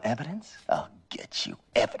 You want evidence? I'll get you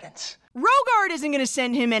evidence. Rogard isn't going to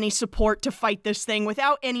send him any support to fight this thing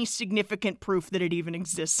without any significant proof that it even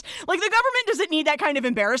exists. Like, the government doesn't need that kind of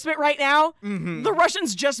embarrassment right now. Mm-hmm. The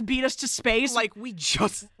Russians just beat us to space. Like, we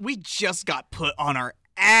just got put on our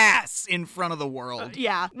ass in front of the world.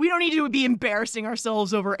 Yeah, we don't need to be embarrassing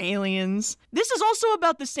ourselves over aliens. This is also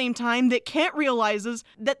about the same time that Kent realizes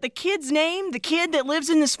that the kid's name, the kid that lives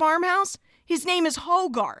in this farmhouse, his name is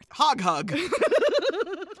Hogarth. Hog. Hogarth?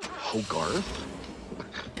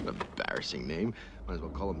 Embarrassing name. Might as well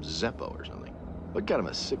call him Zeppo or something. What kind of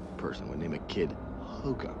a sick person would name a kid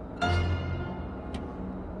Hogarth?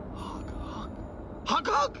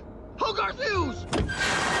 Hogarth Hughes!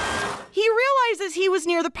 He realizes he was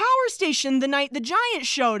near the power station the night the giant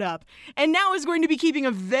showed up, and now is going to be keeping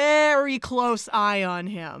a very close eye on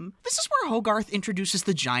him. This is where Hogarth introduces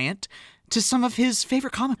the giant to some of his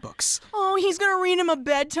favorite comic books. Oh, he's gonna read him a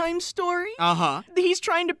bedtime story? Uh-huh. He's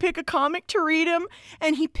trying to pick a comic to read him,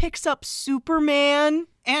 and he picks up Superman.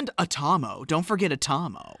 And Atomo. Don't forget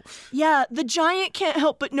Atomo. Yeah, the giant can't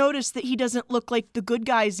help but notice that he doesn't look like the good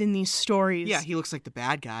guys in these stories. Yeah, he looks like the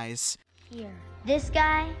bad guys. Here, this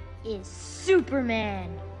guy is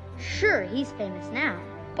Superman. Sure, he's famous now,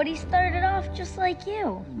 but he started off just like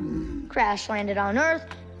you. Crash landed on Earth,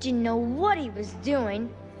 didn't know what he was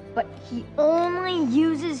doing, but he only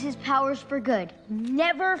uses his powers for good,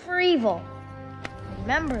 never for evil.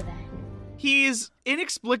 Remember that. He's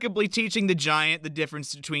inexplicably teaching the giant the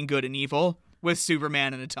difference between good and evil with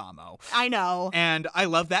Superman and Atomo. I know. And I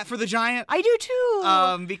love that for the giant. I do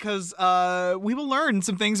too. Because we will learn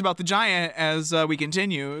some things about the giant as we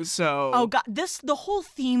continue, so... Oh god, the whole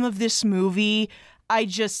theme of this movie, I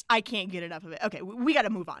can't get enough of it. Okay, we gotta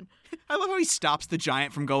move on. I love how he stops the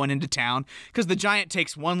giant from going into town, because the giant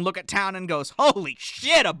takes one look at town and goes, "Holy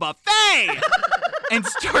shit, a buffet!" and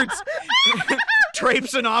starts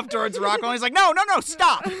traipsing off towards Rockwell. And he's like, no,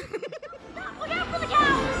 stop! Look out for the cows!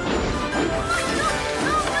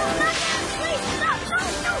 No, not that! Please,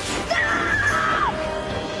 stop!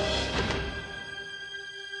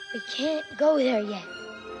 We can't go there yet.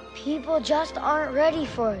 People just aren't ready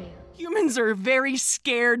for you. Humans are very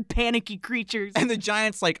scared, panicky creatures. And the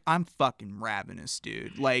giant's like, I'm fucking ravenous,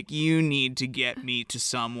 dude. Like, you need to get me to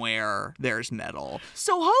somewhere there's metal.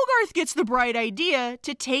 So Hogarth gets the bright idea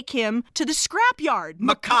to take him to the scrapyard.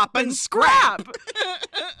 Macop and scrap!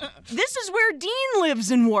 This is where Dean lives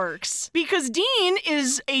and works. Because Dean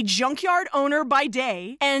is a junkyard owner by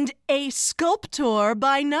day and a sculptor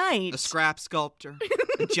by night. A scrap sculptor.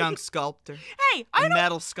 A junk sculptor. Hey, a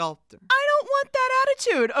metal sculptor. I don't want that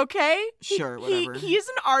attitude, okay? Sure, whatever. He is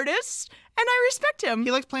an artist, and I respect him.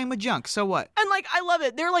 He likes playing with junk, so what? And, like, I love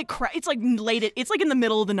it. They're, like, it's, like, late. It's, like, in the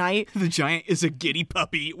middle of the night. The giant is a giddy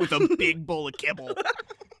puppy with a big bowl of kibble.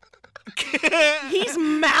 He's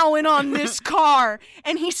mowing on this car,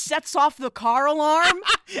 and he sets off the car alarm.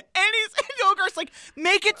 and Hogarth's like,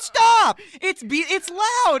 make it stop! It's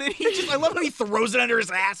loud! And I love how he throws it under his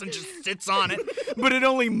ass and just sits on it, but it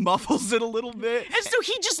only muffles it a little bit. And so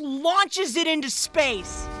he just launches it into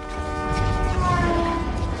space.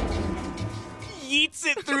 Yeets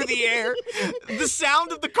it through the air. The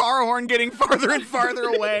sound of the car horn getting farther and farther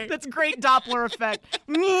away. That's great Doppler effect.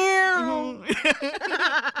 Meow.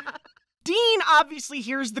 Dean obviously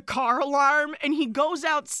hears the car alarm, and he goes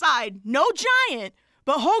outside. No giant,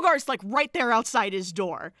 but Hogarth's, like, right there outside his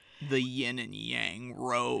door. The yin and yang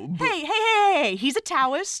robe. Hey, he's a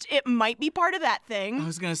Taoist. It might be part of that thing. I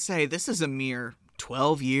was gonna say, this is a mere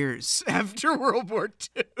 12 years after World War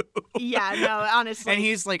II. Yeah, no, honestly. And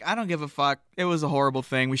he's like, I don't give a fuck. It was a horrible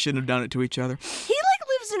thing. We shouldn't have done it to each other. He, like,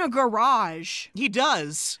 lives in a garage. He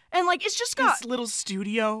does. And, like, it's just got... this little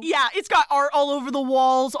studio. Yeah, it's got art all over the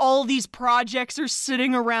walls. All these projects are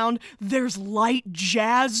sitting around. There's light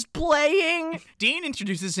jazz playing. Dean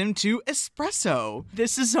introduces him to espresso.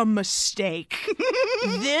 This is a mistake.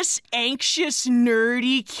 This anxious,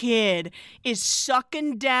 nerdy kid is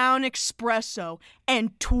sucking down espresso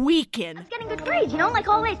and tweaking. I was getting good grades, like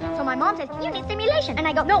always. So my mom says, you need stimulation. And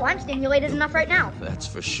I go, no, I'm stimulated enough right now. That's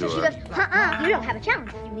for So she sure. goes, you don't have a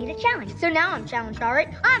challenge. You need a challenge. So now I'm challenged, all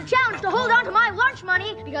right? I'm challenged to hold on to my lunch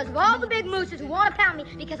money because of all the big mooses who want to pound me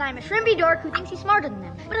because I'm a shrimpy dork who thinks he's smarter than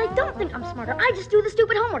them. But I don't think I'm smarter. I just do the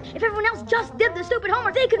stupid homework. If everyone else just did the stupid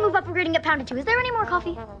homework, they could move up a grade and get pounded too. Is there any more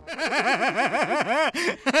coffee?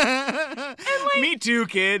 Me too,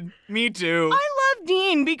 kid. Me too. I love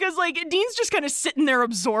Dean because, like, Dean's just kind of sitting there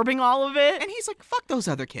absorbing all of it. And he's like, fuck those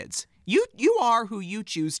other kids. You are who you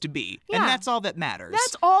choose to be. Yeah. And that's all that matters.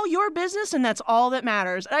 That's all your business, and that's all that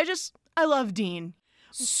matters. I love Dean.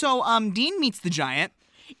 So, Dean meets the giant.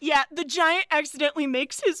 Yeah, the giant accidentally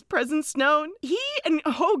makes his presence known. He and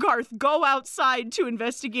Hogarth go outside to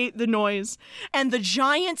investigate the noise, and the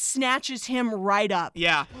giant snatches him right up.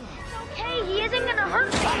 Yeah. It's okay, he isn't gonna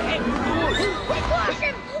hurt me. Squash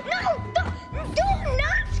him! No, do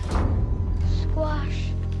not!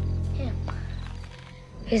 Squash him.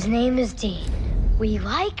 His name is Dean. We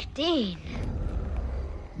like Dean.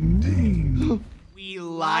 Dean. We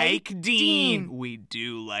like Dean. We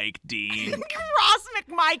do like Dean. Ross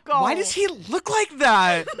McMichael. Why does he look like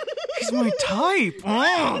that? He's my type.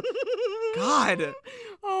 Oh, God.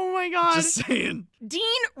 Oh my God. Just saying.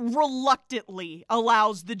 Dean reluctantly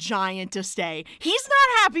allows the giant to stay. He's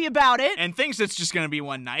not happy about it. And thinks it's just going to be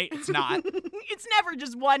one night. It's not. It's never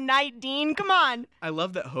just one night, Dean. Come on. I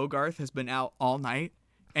love that Hogarth has been out all night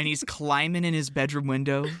and he's climbing in his bedroom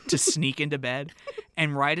window to sneak into bed.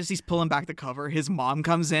 And right as he's pulling back the cover, his mom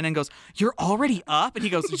comes in and goes, "You're already up?" And he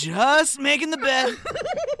goes, "Just making the bed."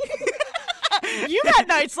 You've had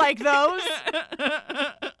nights like those.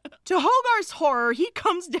 To Hogarth's horror, he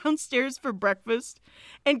comes downstairs for breakfast,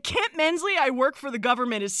 and Kent Mensley, I work for the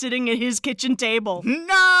government, is sitting at his kitchen table.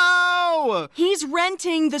 No! He's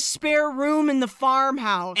renting the spare room in the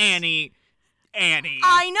farmhouse. Annie.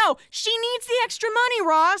 I know. She needs the extra money,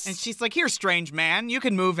 Ross. And she's like, "Here, strange man, you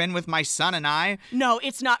can move in with my son and I." No,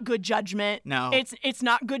 it's not good judgment. No. It's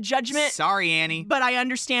not good judgment. Sorry, Annie. But I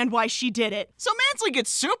understand why she did it. So Mansley gets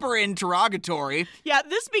super interrogatory. Yeah,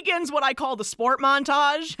 this begins what I call the sport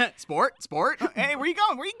montage. Sport? Hey, where you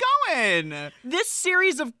going? This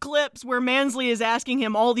series of clips where Mansley is asking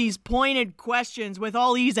him all these pointed questions with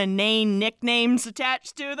all these inane nicknames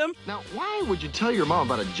attached to them. Now, why would you tell your mom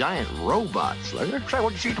about a giant robot, Slugger? Say,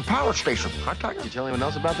 what'd you see at the power station? I tell you. Did you tell anyone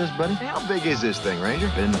else about this, buddy? Hey, how big is this thing, Ranger?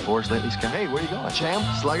 Been in the forest lately, Scott? Hey, where you going? Champ?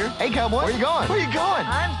 Slugger? Hey, cowboy? Where you going?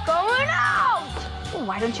 I'm going out! Well,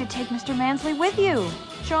 why don't you take Mr. Mansley with you?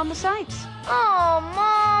 Show him the sights. Oh,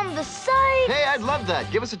 Mom, the sights! Hey, I'd love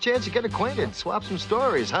that. Give us a chance to get acquainted. Swap some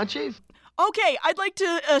stories, huh, Chief? Okay, I'd like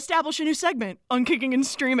to establish a new segment on Kicking and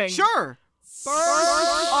Streaming. Sure.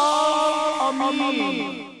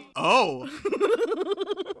 Oh.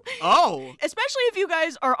 Especially if you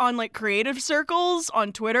guys are on like creative circles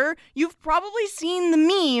on Twitter, you've probably seen the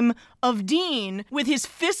meme of Dean with his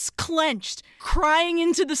fists clenched, crying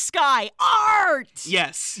into the sky, "Art!"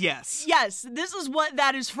 Yes. Yes, this is what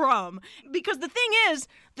that is from. Because the thing is,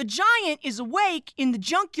 the giant is awake in the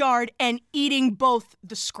junkyard and eating both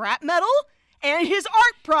the scrap metal and his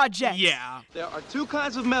art project. Yeah. There are two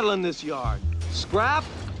kinds of metal in this yard, scrap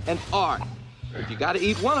and art. If you gotta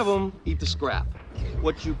eat one of them, eat the scrap.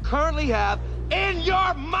 What you currently have in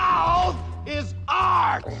your mouth is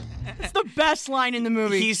art! It's the best line in the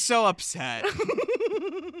movie. He's so upset.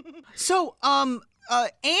 So,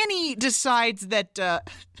 Annie decides that,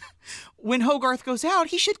 when Hogarth goes out,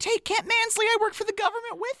 he should take Kent Mansley, I work for the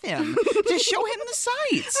government, with him to show him the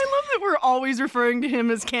sights. I love that we're always referring to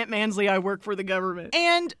him as Kent Mansley, I work for the government.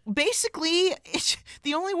 And basically,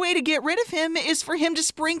 the only way to get rid of him is for him to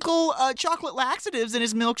sprinkle chocolate laxatives in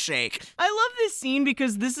his milkshake. I love this scene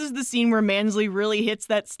because this is the scene where Mansley really hits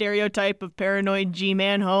that stereotype of paranoid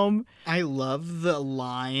G-man home. I love the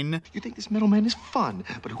line. You think this middleman is fun,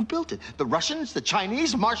 but who built it? The Russians, the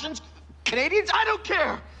Chinese, Martians, Canadians? I don't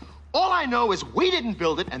care! All I know is we didn't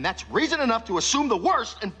build it, and that's reason enough to assume the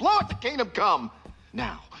worst and blow it to kingdom come.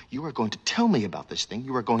 Now, you are going to tell me about this thing,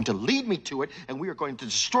 you are going to lead me to it, and we are going to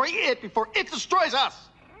destroy it before it destroys us.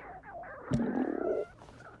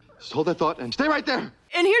 Just hold that thought and stay right there.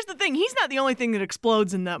 And here's the thing, he's not the only thing that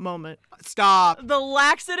explodes in that moment. Stop. The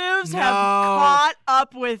laxatives have caught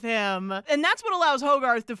up with him. And that's what allows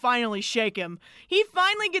Hogarth to finally shake him. He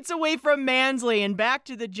finally gets away from Mansley and back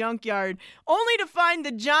to the junkyard, only to find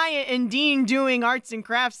the giant and Dean doing arts and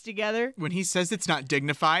crafts together. When he says it's not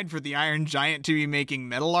dignified for the Iron Giant to be making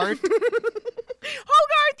metal art.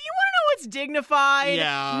 Hogarth, you want to know what's dignified?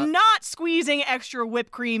 Yeah. Not squeezing extra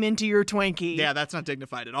whipped cream into your Twinkie. Yeah, that's not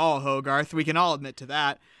dignified at all, Hogarth. We can all admit to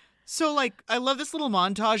that. So, like, I love this little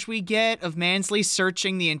montage we get of Mansley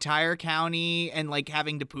searching the entire county and, like,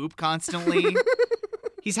 having to poop constantly.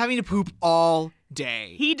 He's having to poop all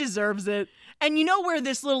day. He deserves it. And you know where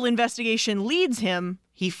this little investigation leads him?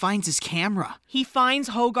 He finds his camera. He finds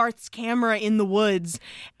Hogarth's camera in the woods.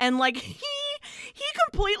 And, like, he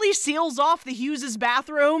completely seals off the Hughes'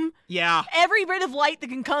 bathroom. Yeah. Every bit of light that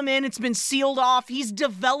can come in, it's been sealed off. He's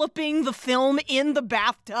developing the film in the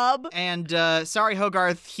bathtub. And, sorry,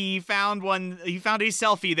 Hogarth, he found a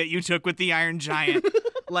selfie that you took with the Iron Giant.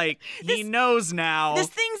 Like, he knows now. This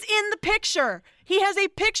thing's in the picture. He has a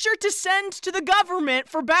picture to send to the government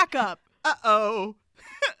for backup. Uh-oh.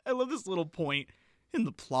 I love this little point in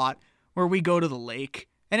the plot where we go to the lake.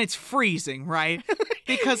 And it's freezing, right?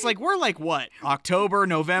 Because, like, we're like, what, October,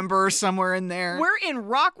 November, somewhere in there? We're in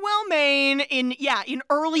Rockwell, Maine, in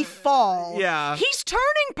early fall. Yeah. He's turning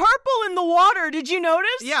purple in the water, did you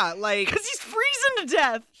notice? Yeah, like... Because he's freezing to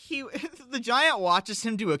death. The giant watches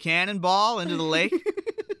him do a cannonball into the lake.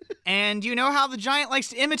 And you know how the giant likes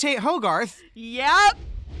to imitate Hogarth. Yep.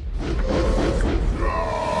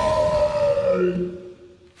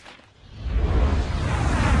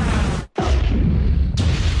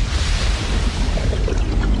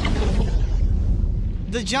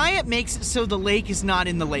 The giant makes it so the lake is not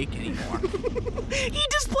in the lake anymore. He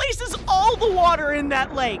displaces all the water in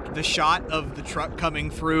that lake. The shot of the truck coming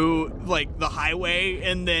through, like, the highway,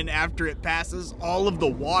 and then after it passes, all of the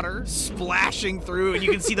water splashing through, and you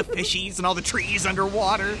can see the fishies and all the trees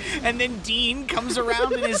underwater, and then Dean comes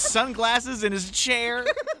around in his sunglasses and his chair.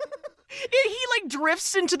 He, like,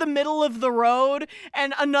 drifts into the middle of the road,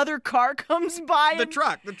 and another car comes by. The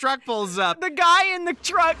truck pulls up. The guy in the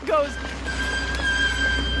truck goes,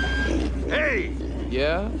 Hey!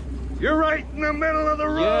 Yeah? You're right in the middle of the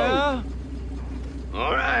road! Yeah?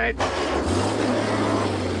 All right.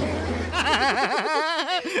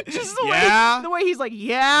 just the way he's like,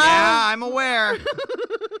 yeah? Yeah, I'm aware.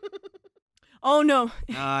 Oh, no.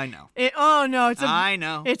 I know. I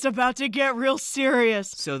know. It's about to get real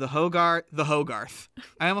serious. So the Hogarth.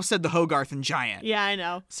 I almost said the Hogarth and Giant. Yeah, I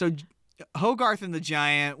know. So Hogarth and the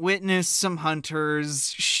Giant witness some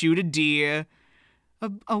hunters shoot a deer.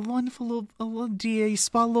 A wonderful little deer. You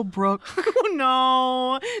spot a little brook. Oh,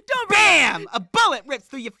 no. Don't. Bam! A bullet rips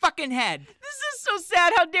through your fucking head. This is so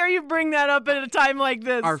sad. How dare you bring that up at a time like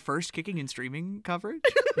this? Our first kicking and streaming coverage.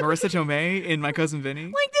 Marissa Tomei in My Cousin Vinny.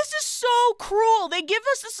 Like, this is so cruel. They give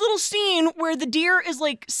us this little scene where the deer is,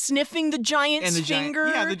 like, sniffing the giant's finger.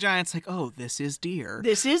 Yeah, the giant's like, oh, this is deer.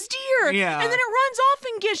 This is deer. Yeah. And then it runs off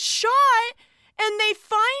and gets shot, and they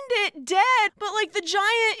find it dead. But, like, the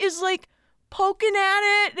giant is, like, poking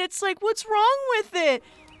at it. It's like, what's wrong with it?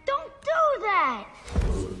 Don't do that!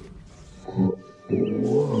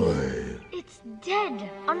 Why? It's dead,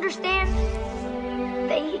 understand?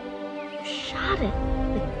 They shot it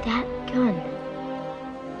with that gun.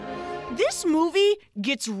 This movie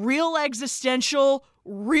gets real existential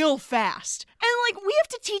real fast. And, like, we have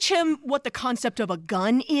to teach him what the concept of a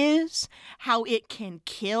gun is, how it can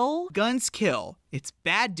kill. Guns kill. It's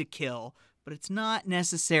bad to kill, but it's not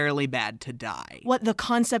necessarily bad to die. What the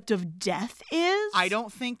concept of death is? I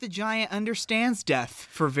don't think the giant understands death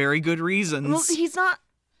for very good reasons. Well, he's not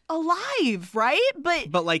alive, right?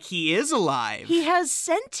 But like, he is alive. He has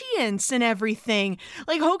sentience and everything.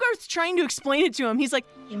 Like, Hogarth's trying to explain it to him. He's like,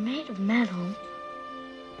 you're made of metal,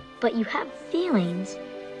 but you have feelings,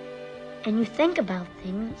 and you think about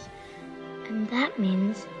things, and that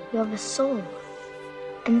means you have a soul.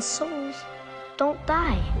 And souls don't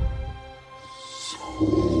die.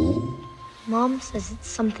 Mom says it's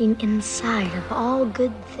something inside of all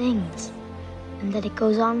good things, and that it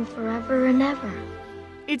goes on forever and ever.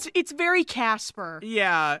 It's very Casper.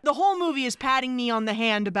 Yeah. The whole movie is patting me on the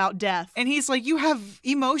hand about death. And he's like, you have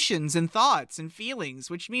emotions and thoughts and feelings,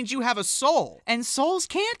 which means you have a soul. And souls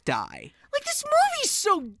can't die. Like, this movie's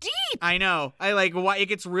so deep. I know. It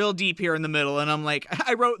gets real deep here in the middle, and I'm like,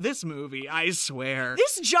 I wrote this movie, I swear.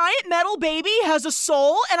 This giant metal baby has a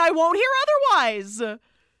soul, and I won't hear otherwise.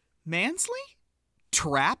 Mansley?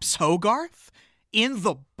 Traps Hogarth? In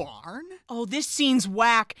the barn? Oh, this scene's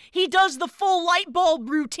whack. He does the full light bulb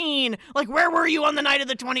routine. Like, where were you on the night of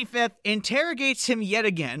the 25th? Interrogates him yet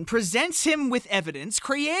again, presents him with evidence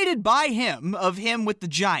created by him of him with the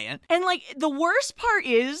giant. And, like, the worst part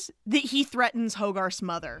is that he threatens Hogarth's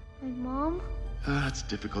mother. My mom? It's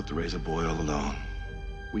difficult to raise a boy all alone.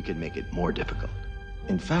 We could make it more difficult.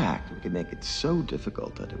 In fact, we could make it so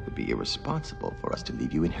difficult that it would be irresponsible for us to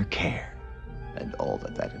leave you in her care. And all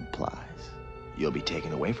that implies. You'll be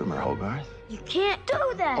taken away from her, Hogarth. You can't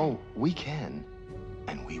do that. Oh, we can.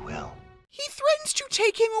 And we will. He threatens to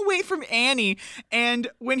take him away from Annie. And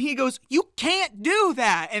when he goes, you can't do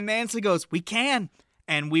that. And Mansley goes, we can.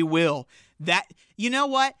 And we will. You know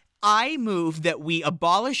what? I move that we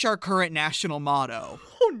abolish our current national motto.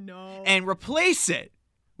 Oh, no. And replace it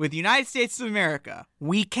with United States of America.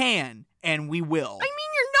 We can. And we will. I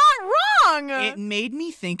mean, you're not wrong. It made me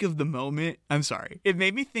think of the moment. I'm sorry. It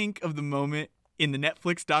made me think of the moment in the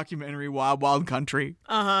Netflix documentary Wild Wild Country,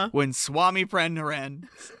 when Swami Prannaran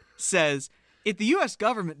says, if the U.S.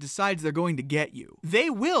 government decides they're going to get you, they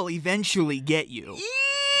will eventually get you.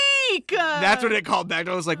 Eek! That's what it called back.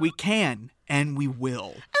 I was like, we can, and we will.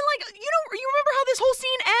 And, like, you remember how this whole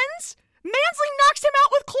scene ends? Mansley knocks him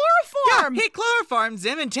out with chloroform. Yeah, he chloroforms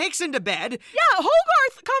him and takes him to bed. Yeah,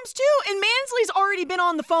 Hogarth comes too, and Mansley's already been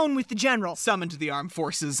on the phone with the general. Summoned to the armed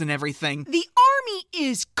forces and everything. The army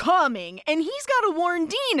is coming, and he's got to warn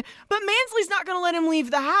Dean, but Mansley's not going to let him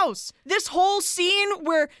leave the house. This whole scene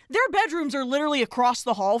where their bedrooms are literally across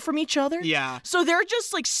the hall from each other. Yeah. So they're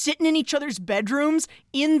just, like, sitting in each other's bedrooms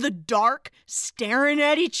in the dark, staring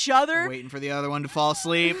at each other. Waiting for the other one to fall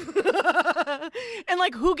asleep. And,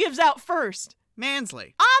 like, who gives out first?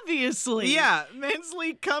 Mansley. Obviously. Yeah,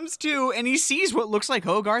 Mansley comes to, and he sees what looks like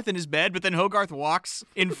Hogarth in his bed, but then Hogarth walks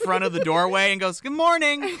in front of the doorway and goes, good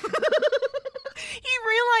morning. He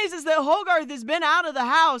realizes that Hogarth has been out of the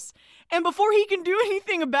house, and before he can do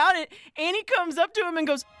anything about it, Annie comes up to him and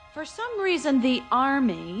goes, For some reason, the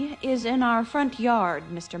army is in our front yard,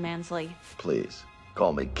 Mr. Mansley. Please,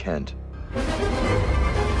 call me Kent.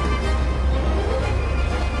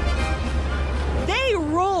 They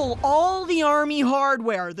roll all the army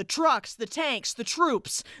hardware, the trucks, the tanks, the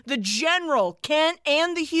troops, the general, Kent,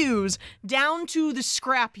 and the Hughes, down to the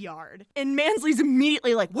scrapyard. And Mansley's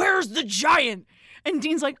immediately like, where's the giant? And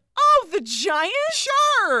Dean's like, oh, the giant?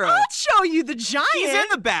 Sure! I'll show you the giant. He's in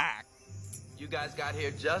the back. You guys got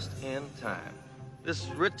here just in time. This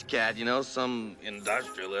rich cat, some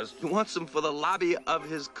industrialist, he wants him for the lobby of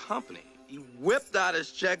his company. He whipped out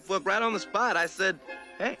his checkbook right on the spot. I said,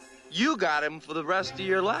 hey, you got him for the rest of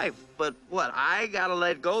your life. But what, I gotta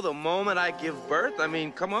let go the moment I give birth? I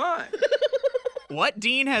mean, come on. What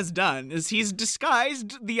Dean has done is he's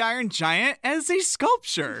disguised the Iron Giant as a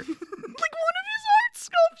sculpture. Like one of his art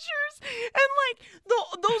sculptures. And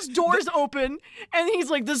those doors open, and he's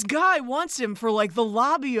like, this guy wants him for the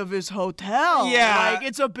lobby of his hotel. Yeah.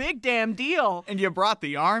 It's a big damn deal. And you brought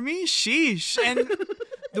the army? Sheesh. And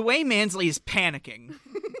the way Mansley is panicking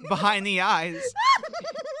behind the eyes.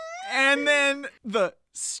 And then the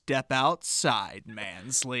step outside,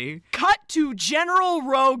 Mansley. Cut to General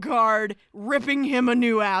Rogard ripping him a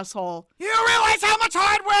new asshole. You realize how much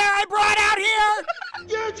hardware I brought out here?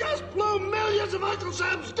 You just blew millions of Uncle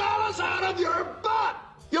Sam's dollars out of your butt!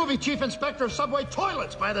 You'll be chief inspector of subway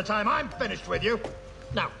toilets by the time I'm finished with you.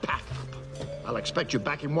 Now pack up. I'll expect you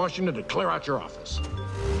back in Washington to clear out your office.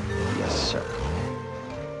 Yes, sir.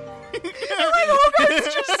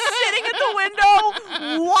 Hogarth's just sitting at the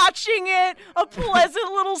window, watching it, a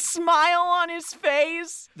pleasant little smile on his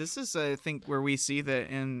face. This is, I think, where we see that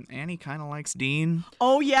Annie kind of likes Dean.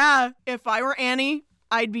 Oh, yeah. If I were Annie,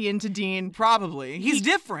 I'd be into Dean. Probably. He's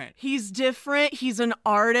different. He's different. He's an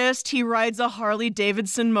artist. He rides a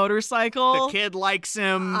Harley-Davidson motorcycle. The kid likes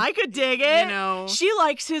him. I could dig it. She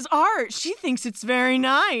likes his art. She thinks it's very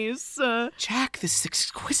nice. Jack, this is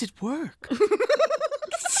exquisite work.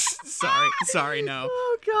 Sorry, no.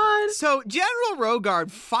 Oh, God. So General Rogard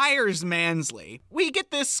fires Mansley. We get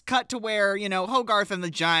this cut to where, Hogarth and the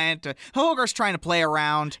Giant, Hogarth's trying to play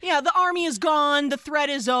around. Yeah, the army is gone. The threat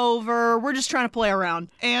is over. We're just trying to play around.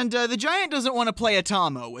 And the Giant doesn't want to play a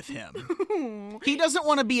Tomo with him. He doesn't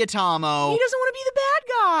want to be a Tomo. He doesn't want to be the bad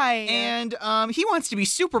guy. And he wants to be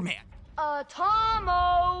Superman.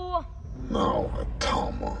 Tomo! No, a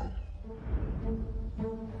Tomo.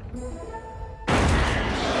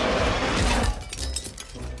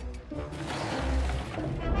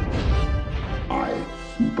 I'm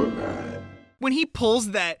Superman. When he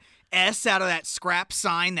pulls that S out of that scrap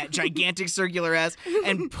sign, that gigantic circular S,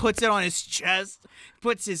 and puts it on his chest,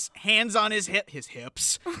 puts his hands on his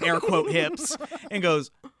hips, air quote hips, and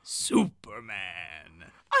goes, Superman.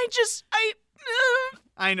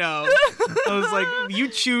 I know. I was like, you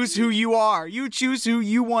choose who you are. You choose who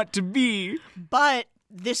you want to be. But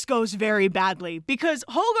this goes very badly because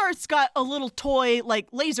Hogarth's got a little toy,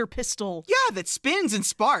 laser pistol. Yeah, that spins and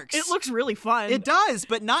sparks. It looks really fun. It does,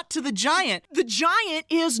 but not to the Giant. The Giant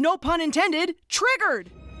is, no pun intended,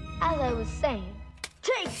 triggered. As I was saying,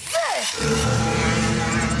 take this!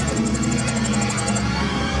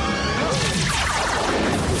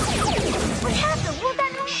 What happened? What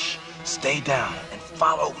that noise? Shh, stay down and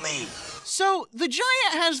follow me. So the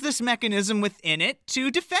Giant has this mechanism within it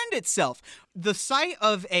to defend itself. The sight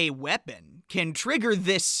of a weapon can trigger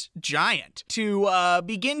this Giant to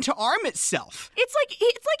begin to arm itself. It's like he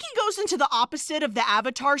goes into the opposite of the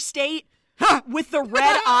Avatar state. With the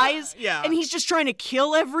red eyes. Yeah. And he's just trying to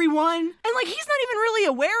kill everyone. And he's not even really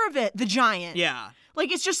aware of it, the Giant. Yeah.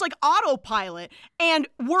 It's just autopilot. And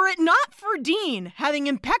were it not for Dean having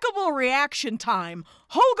impeccable reaction time,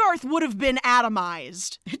 Hogarth would have been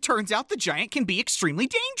atomized. It turns out the Giant can be extremely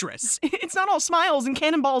dangerous. It's not all smiles and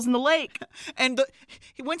cannonballs in the lake. And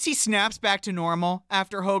once he snaps back to normal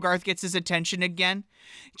after Hogarth gets his attention again,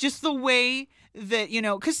 just the way that,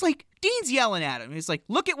 because Dean's yelling at him. He's like,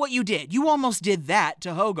 look at what you did. You almost did that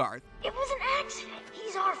to Hogarth. It was an accident.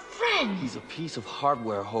 He's our friend. He's a piece of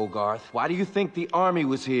hardware, Hogarth. Why do you think the army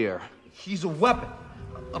was here? He's a weapon.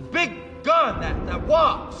 A big gun that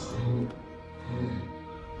walks.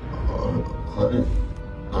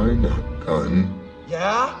 I'm not done.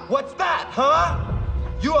 Yeah? What's that, huh?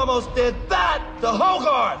 You almost did that to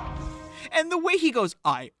Hogarth. And the way he goes,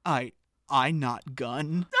 I not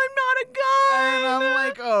gun. I'm not a gun. And I'm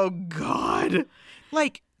like, oh, God.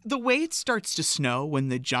 The way it starts to snow when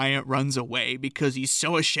the giant runs away because he's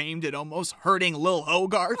so ashamed at almost hurting Lil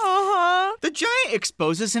Hogarth. Uh-huh. The giant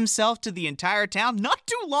exposes himself to the entire town not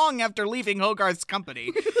too long after leaving Hogarth's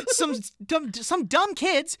company. Some dumb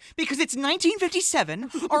kids, because it's 1957,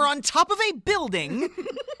 are on top of a building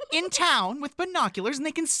in town with binoculars and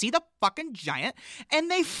they can see the fucking giant and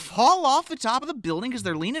they fall off the top of the building because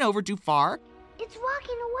they're leaning over too far. It's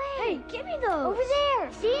walking away. Hey, give me those. Over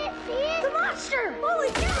there. See it? See it? The monster. Holy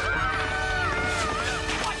cow.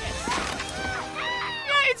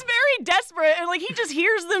 Yeah, it's very desperate, and like he just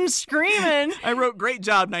hears them screaming. I wrote, great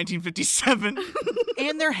job, 1957.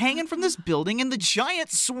 And they're hanging from this building, and the giant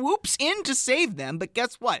swoops in to save them, but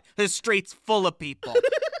guess what? The street's full of people.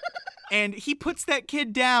 And he puts that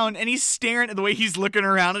kid down, and he's staring at the way he's looking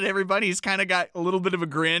around at everybody. He's kind of got a little bit of a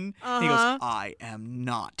grin. And he goes, I am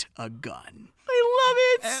not a gun. I love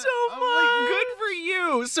it so much. Like, good for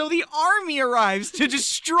you. So the army arrives to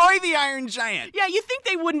destroy the Iron Giant. Yeah, you think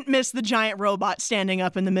they wouldn't miss the giant robot standing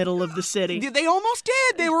up in the middle of the city. They almost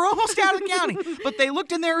did. They were almost out of the county. But they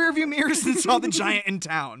looked in their rearview mirrors and saw the giant in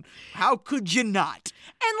town. How could you not?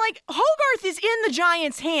 And like, Hogarth is in the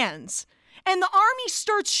giant's hands. And the army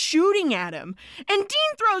starts shooting at him. And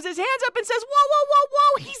Dean throws his hands up and says, whoa, whoa, whoa,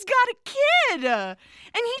 whoa, he's got a kid.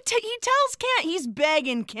 And he tells Kent, he's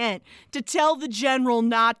begging Kent to tell the general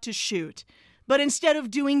not to shoot. But instead of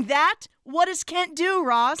doing that, what does Kent do,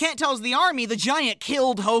 Ross? Kent tells the army the giant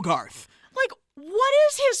killed Hogarth. Like, what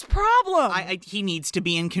is his problem? He needs to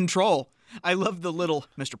be in control. I love the little,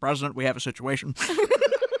 Mr. President, we have a situation.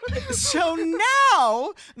 So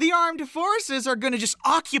now the armed forces are going to just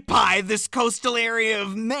occupy this coastal area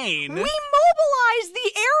of Maine. We mobilize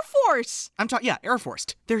the Air Force. Air Force.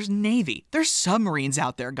 There's Navy. There's submarines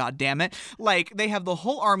out there, goddammit. Like, they have the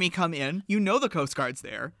whole army come in. You know the Coast Guard's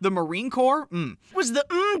there. The Marine Corps, Was the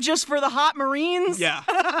just for the hot Marines? Yeah,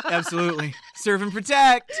 absolutely. Serve and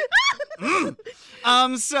protect.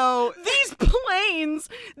 So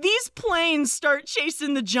these planes start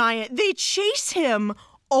chasing the giant. They chase him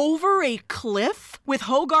over a cliff with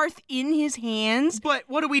Hogarth in his hands. But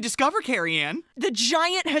what do we discover, Carrie Ann? The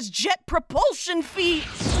giant has jet propulsion feet.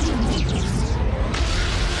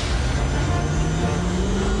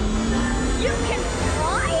 You can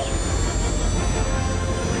fly?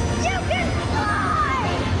 You can fly!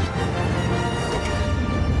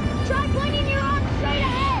 Try pointing your arm straight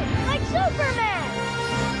ahead, like Superman!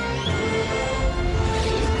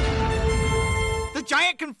 The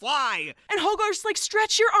giant can fly! And Hogarth's like,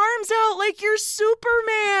 stretch your arms out like you're Superman!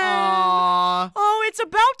 Aww. Oh, it's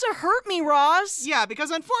about to hurt me, Ross. Yeah,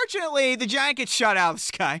 because unfortunately, the giant gets shot out of the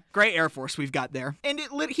sky. Great Air Force we've got there. And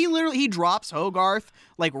he drops Hogarth,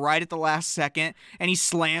 like, right at the last second, and he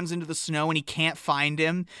slams into the snow and he can't find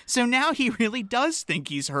him. So now he really does think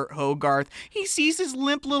he's hurt Hogarth. He sees his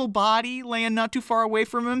limp little body laying not too far away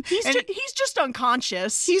from him. He's just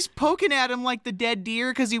unconscious. He's poking at him like the dead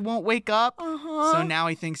deer because he won't wake up. So now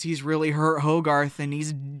he thinks he's really hurt Hogarth and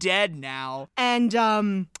he's dead now. And,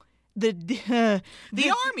 the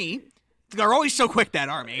army, they're always so quick, that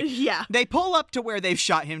army. Yeah. They pull up to where they've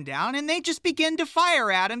shot him down and they just begin to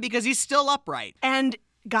fire at him because he's still upright. And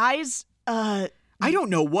guys, I don't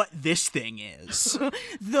know what this thing is.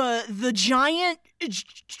 the giant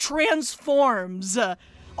transforms.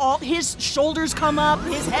 All his shoulders come up,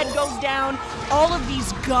 his head goes down, all of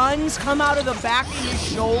these guns come out of the back of his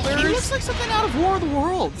shoulders. He looks like something out of War of the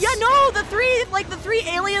Worlds. Yeah, no, the three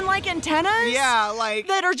alien-like antennas. Yeah, like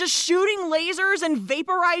that are just shooting lasers and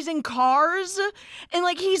vaporizing cars. And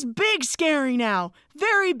like, he's big scary now.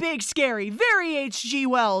 Very big scary, very H.G.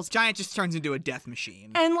 Wells. Giant just turns into a death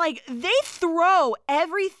machine. And like, they throw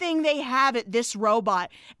everything they have at this robot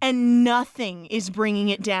and nothing is bringing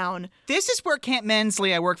it down. This is where Kent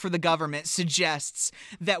Mensley, I work for the government, suggests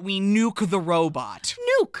that we nuke the robot.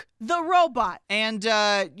 Nuke the robot. And,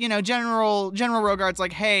 General Rogarth's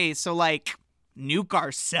like, hey, so like, nuke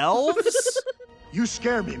ourselves? You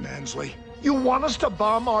scare me, Mansley. You want us to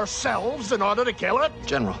bomb ourselves in order to kill it?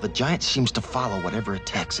 General, the giant seems to follow whatever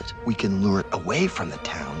attacks it. We can lure it away from the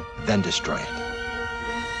town, then destroy it.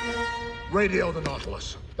 Radio the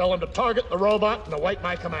Nautilus. Tell them to target the robot and await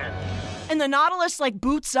my command. And the Nautilus, like,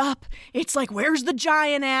 boots up. It's like, where's the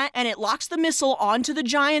giant at? And it locks the missile onto the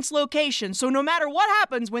giant's location. So no matter what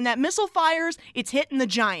happens, when that missile fires, it's hitting the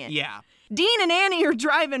giant. Yeah. Dean and Annie are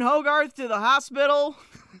driving Hogarth to the hospital.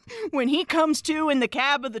 when he comes to in the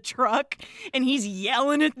cab of the truck and he's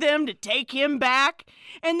yelling at them to take him back,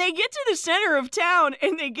 and they get to the center of town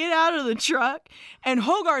and they get out of the truck and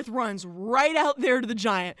Hogarth runs right out there to the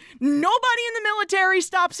giant. Nobody in the military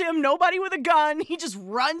stops him, nobody with a gun. He just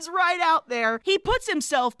runs right out there. He puts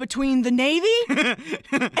himself between the Navy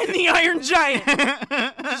and the Iron Giant.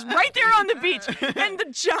 Just right there on the beach. And the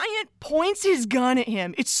giant points his gun at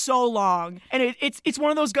him. It's so long. And it's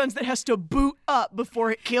one of those guns that has to boot up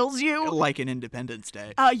before it kills you. Like an Independence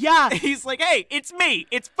Day. Yeah. He's like, hey, it's me.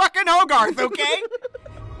 It's fucking Hogarth, okay?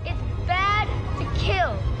 It's bad to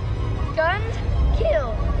kill. Guns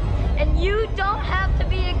kill. And you don't have to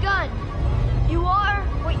be a gun. You are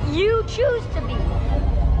what you choose to be.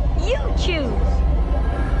 You choose.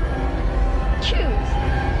 Choose.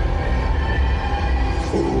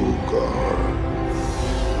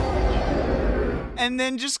 And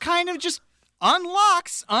then just kind of just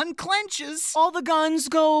unlocks, unclenches. All the guns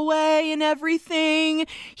go away and everything.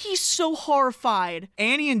 He's so horrified.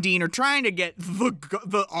 Annie and Dean are trying to get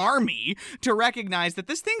the army to recognize that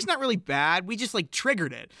this thing's not really bad. We just, like,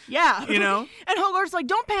 triggered it. Yeah. You know? And Hogarth's like,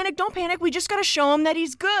 don't panic. We just gotta show him that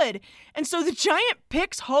he's good. And so the giant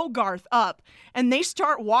picks Hogarth up, and they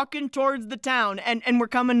start walking towards the town. And we're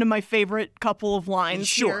coming to my favorite couple of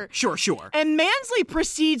lines here. Sure. And Mansley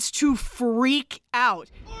proceeds to freak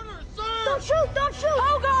out. Don't shoot!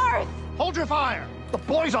 Hogarth! Hold your fire! The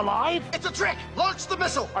boy's alive? It's a trick! Launch the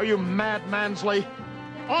missile! Are you mad, Mansley?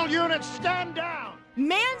 All units, stand down!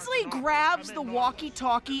 Mansley grabs the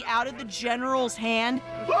walkie-talkie out of the general's hand.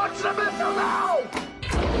 Launch the missile now!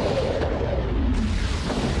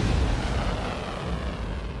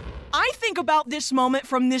 I think about this moment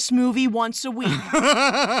from this movie once a week.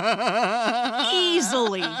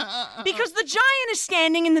 Easily. Because the giant is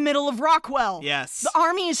standing in the middle of Rockwell. Yes. The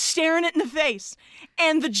army is staring it in the face.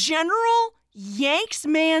 And the general yanks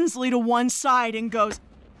Mansley to one side and goes,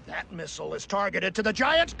 That missile is targeted to the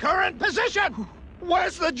giant's current position!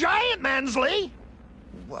 Where's the giant, Mansley?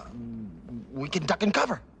 Well, we can duck and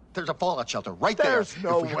cover. There's a fallout shelter right there. There's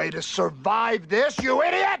no way to survive this, you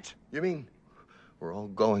idiot! You mean we're all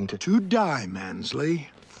going to die, Mansley,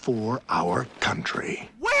 for our country.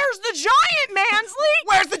 Where's the giant, Mansley?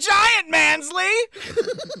 Where's the giant, Mansley?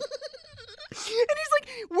 And he's like,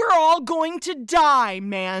 we're all going to die,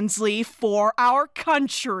 Mansley, for our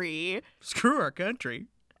country. Screw our country.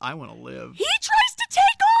 I want to live. He tries to take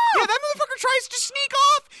off! Yeah, that motherfucker tries to sneak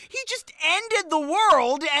off. He just ended the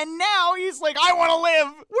world, and now he's like, I want to live.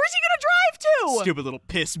 Where's he gonna drive to? Stupid little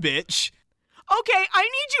piss bitch. Okay, I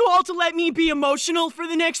need you all to let me be emotional for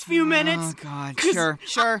the next few minutes. Oh, God,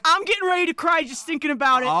 sure. I'm getting ready to cry just thinking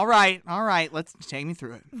about it. All right, let's take me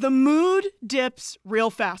through it. The mood dips real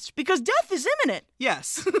fast because death is imminent.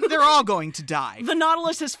 Yes, they're all going to die. The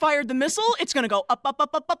Nautilus has fired the missile. It's going to go up,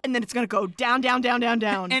 and then it's going to go down.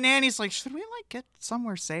 And Annie's like, should we, like, get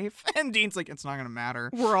somewhere safe? And Dean's like, it's not going to matter.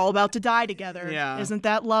 We're all about to die together. Yeah. Isn't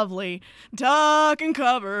that lovely? Duck and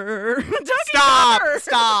cover.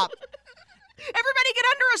 Stop. Everybody get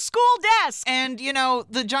under a school desk. And, you know,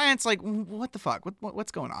 the giant's like, what the fuck?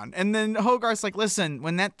 What's going on? And then Hogarth's like, listen,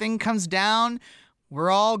 when that thing comes down,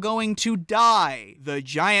 we're all going to die. The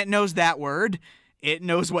giant knows that word. It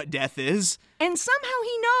knows what death is. And somehow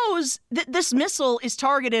he knows that this missile is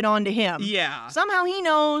targeted onto him. Yeah. Somehow he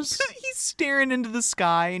knows. He's staring into the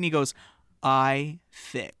sky and he goes, I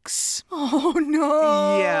fix. Oh,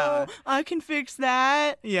 no. Yeah. I can fix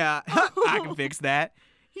that. Yeah, I can fix that.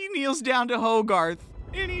 He kneels down to Hogarth,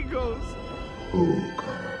 and he goes,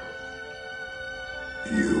 Hogarth,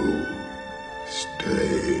 you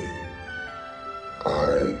stay.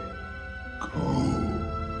 I go.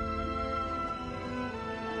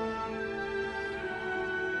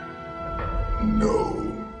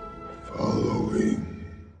 No following.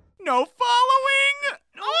 No following?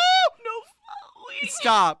 Oh, no following.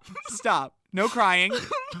 Stop. No crying.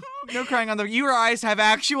 No crying on your eyes have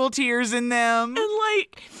actual tears in them. And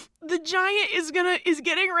like the giant is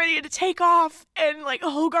getting ready to take off, and like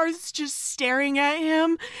Hogarth's just staring at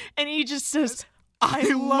him, and he just says,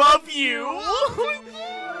 I love you.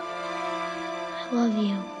 I love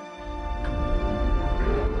you.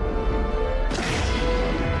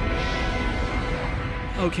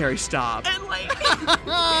 Oh, Carrie, stop. And like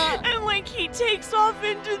he takes off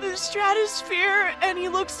into the stratosphere, and he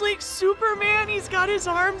looks like Superman. He's got his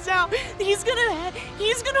arms out. He's gonna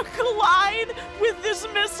collide with this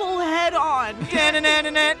missile head on. We're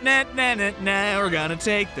gonna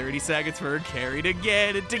take 30 seconds for Carrie to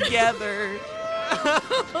get it together. You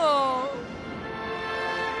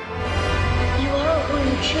are who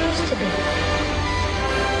you choose to be.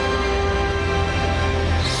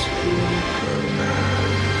 Superman.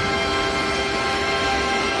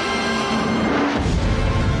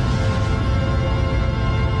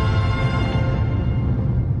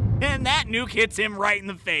 nuke hits him right in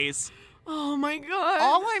the face. Oh my god.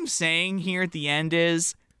 All I'm saying here at the end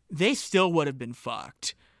is they still would have been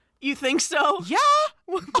fucked. You think so? Yeah.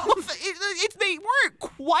 If they weren't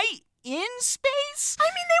quite in space. I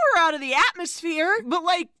mean, they were out of the atmosphere. But,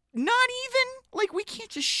 like, not even. Like, we can't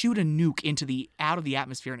just shoot a nuke out of the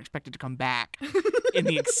atmosphere and expect it to come back.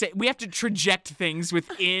 We have to traject things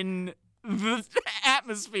within the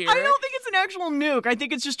atmosphere. I don't think it's an actual nuke. I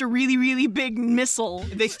think it's just a really, really big missile.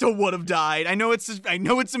 They still would have died. I know it's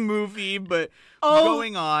a movie, but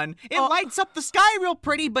going on. It lights up the sky real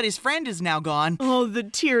pretty, but his friend is now gone. Oh, the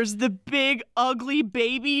tears. The big, ugly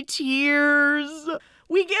baby tears.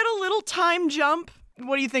 We get a little time jump.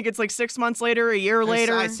 What do you think? It's like 6 months later, a year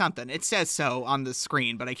later? Something. It says so on the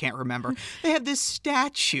screen, but I can't remember. They have this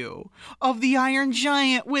statue of the Iron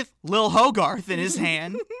Giant with Lil Hogarth in his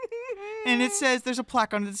hand. And it says, there's a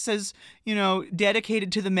plaque on it that says,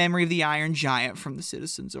 dedicated to the memory of the Iron Giant from the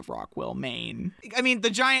citizens of Rockwell, Maine. I mean, the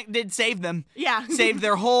giant did save them. Yeah. Saved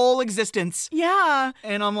their whole existence. Yeah.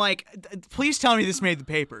 And I'm like, please tell me this made the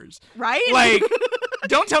papers. Right? Like,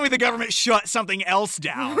 don't tell me the government shut something else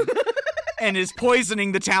down and is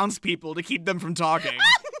poisoning the townspeople to keep them from talking.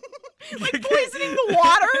 Like poisoning the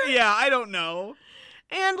water? Yeah, I don't know.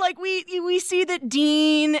 And, like, we see that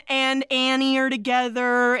Dean and Annie are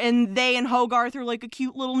together, and they and Hogarth are, like, a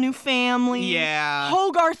cute little new family. Yeah.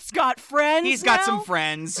 Hogarth's got friends He's got now. some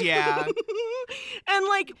friends, yeah. And,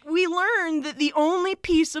 like, we learned that the only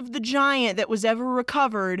piece of the giant that was ever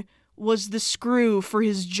recovered was the screw for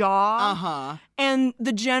his jaw. Uh-huh. And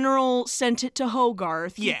the general sent it to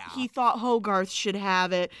Hogarth. Yeah. He thought Hogarth should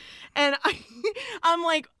have it. And I'm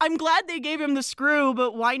like, I'm glad they gave him the screw,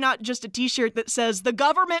 but why not just a t-shirt that says, "The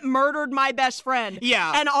government murdered my best friend."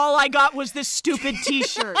 Yeah. And all I got was this stupid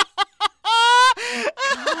t-shirt.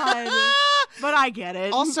 God. But I get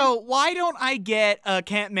it. Also, why don't I get a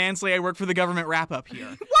Kent Mansley, I work for the government wrap-up here?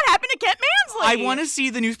 What happened to Kent Mansley? I want to see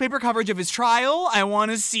the newspaper coverage of his trial. I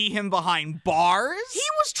want to see him behind bars. He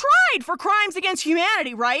was tried for crimes against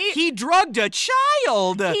humanity, right? He drugged a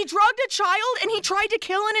child. He drugged a child and he tried to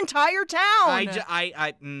kill an entire town.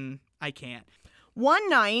 I can't. One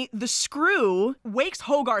night, the screw wakes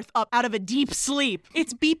Hogarth up out of a deep sleep.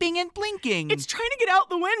 It's beeping and blinking. It's trying to get out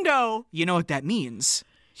the window. You know what that means?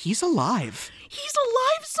 He's alive. He's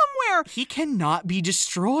alive somewhere. He cannot be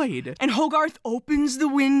destroyed. And Hogarth opens the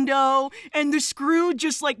window, and the screw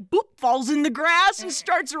just like boop falls in the grass and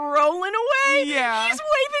starts rolling away. Yeah. He's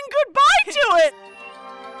waving goodbye to it.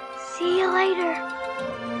 See you later.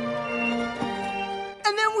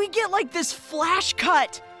 And then we get like this flash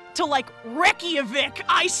cut to like Reykjavik,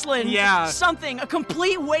 Iceland. Yeah. Something, a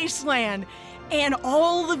complete wasteland. And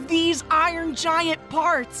all of these Iron Giant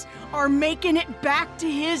parts are making it back to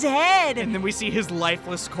his head. And then we see his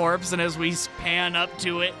lifeless corpse, and as we pan up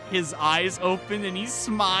to it, his eyes open and he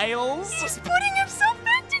smiles. He's putting himself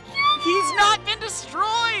back together. He's not been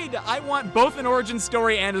destroyed. I want both an origin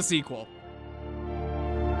story and a sequel.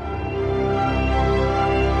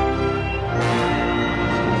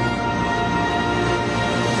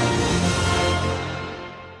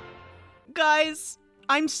 Guys,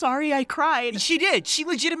 I'm sorry I cried. She did. She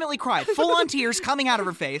legitimately cried. Full on tears coming out of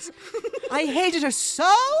her face. I hated her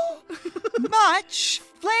so much.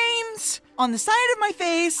 Flames on the side of my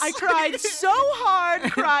face. I cried so hard,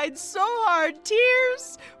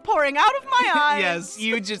 tears pouring out of my eyes.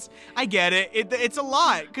 Yes, I get it. It's a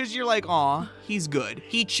lot, because you're like, aw, he's good.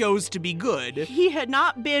 He chose to be good. He had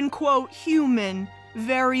not been, quote, human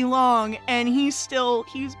very long, and he's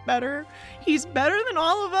better. He's better than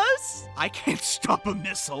all of us. I can't stop a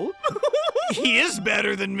missile. He is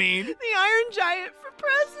better than me. The Iron Giant for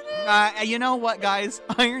president. You know what, guys?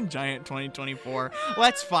 Iron Giant 2024.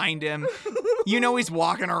 Let's find him. You know he's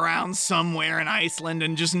walking around somewhere in Iceland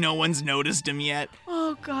and just no one's noticed him yet.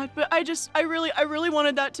 Oh God, but I really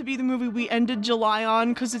wanted that to be the movie we ended July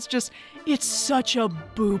on, because it's such a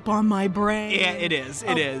boop on my brain. Yeah, it is.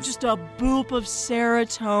 It is. Just a boop of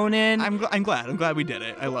serotonin. I'm glad we did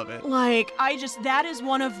it. I love it. Like, that is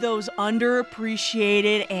one of those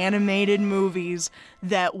underappreciated animated movies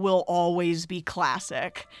that will always be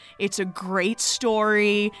classic. It's a great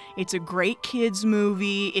story. It's a great kids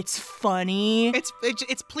movie. It's funny. It's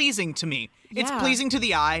pleasing to me. Yeah. It's pleasing to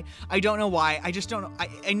the eye. I don't know why. I just don't know.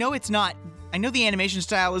 I know it's not. I know the animation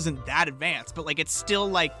style isn't that advanced, but like it's still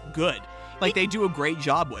like good. Like they do a great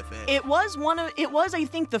job with it. It was I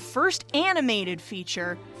think the first animated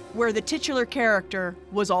feature where the titular character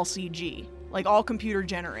was all CG, like all computer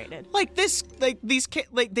generated. These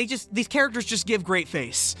characters just give great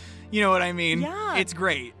face. You know what I mean? Yeah. It's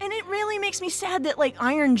great. And it really makes me sad that like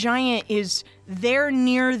Iron Giant is there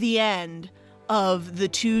near the end of the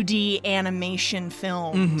 2D animation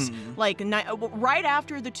films. Like right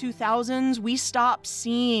after the 2000s, we stopped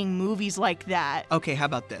seeing movies like that. Okay, how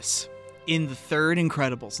about this? In the third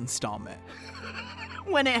Incredibles installment.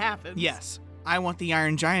 When it happens. Yes. I want the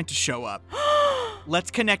Iron Giant to show up.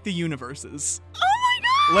 Let's connect the universes. Oh my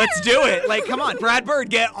God! Let's do it. Like, come on, Brad Bird,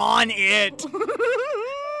 get on it.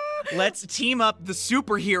 Let's team up the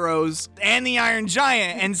superheroes and the Iron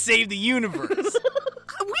Giant and save the universe.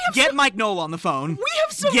 Get Mike Knoll on the phone.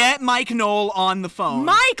 Get Mike Knoll on the phone.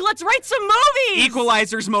 Mike, let's write some movies.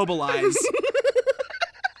 Equalizers mobilize.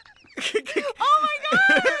 Oh my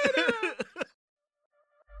God!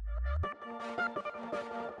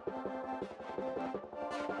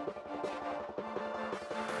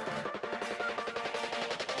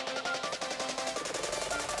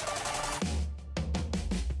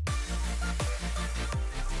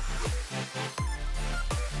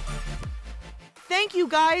 Thank you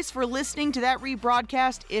guys for listening to that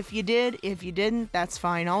rebroadcast. If you did, if you didn't, that's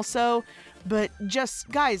fine also. But just,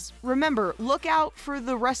 guys, remember, look out for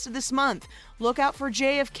the rest of this month. Look out for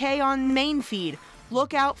JFK on main feed.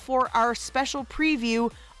 Look out for our special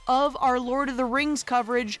preview of our Lord of the Rings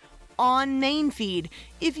coverage on main feed.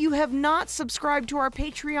 If you have not subscribed to our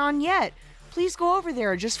Patreon yet, please go over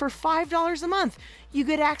there just for $5 a month. You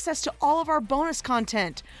get access to all of our bonus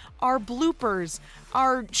content, our bloopers,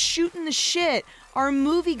 our shooting the shit, our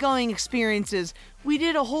movie-going experiences. We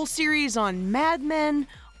did a whole series on Mad Men,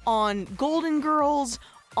 on Golden Girls,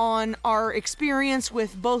 on our experience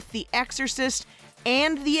with both The Exorcist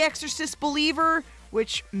and The Exorcist Believer,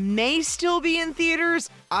 which may still be in theaters.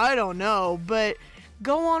 I don't know, but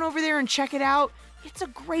go on over there and check it out. It's a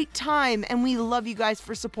great time, and we love you guys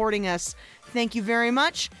for supporting us. Thank you very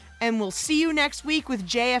much, and we'll see you next week with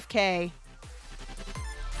JFK.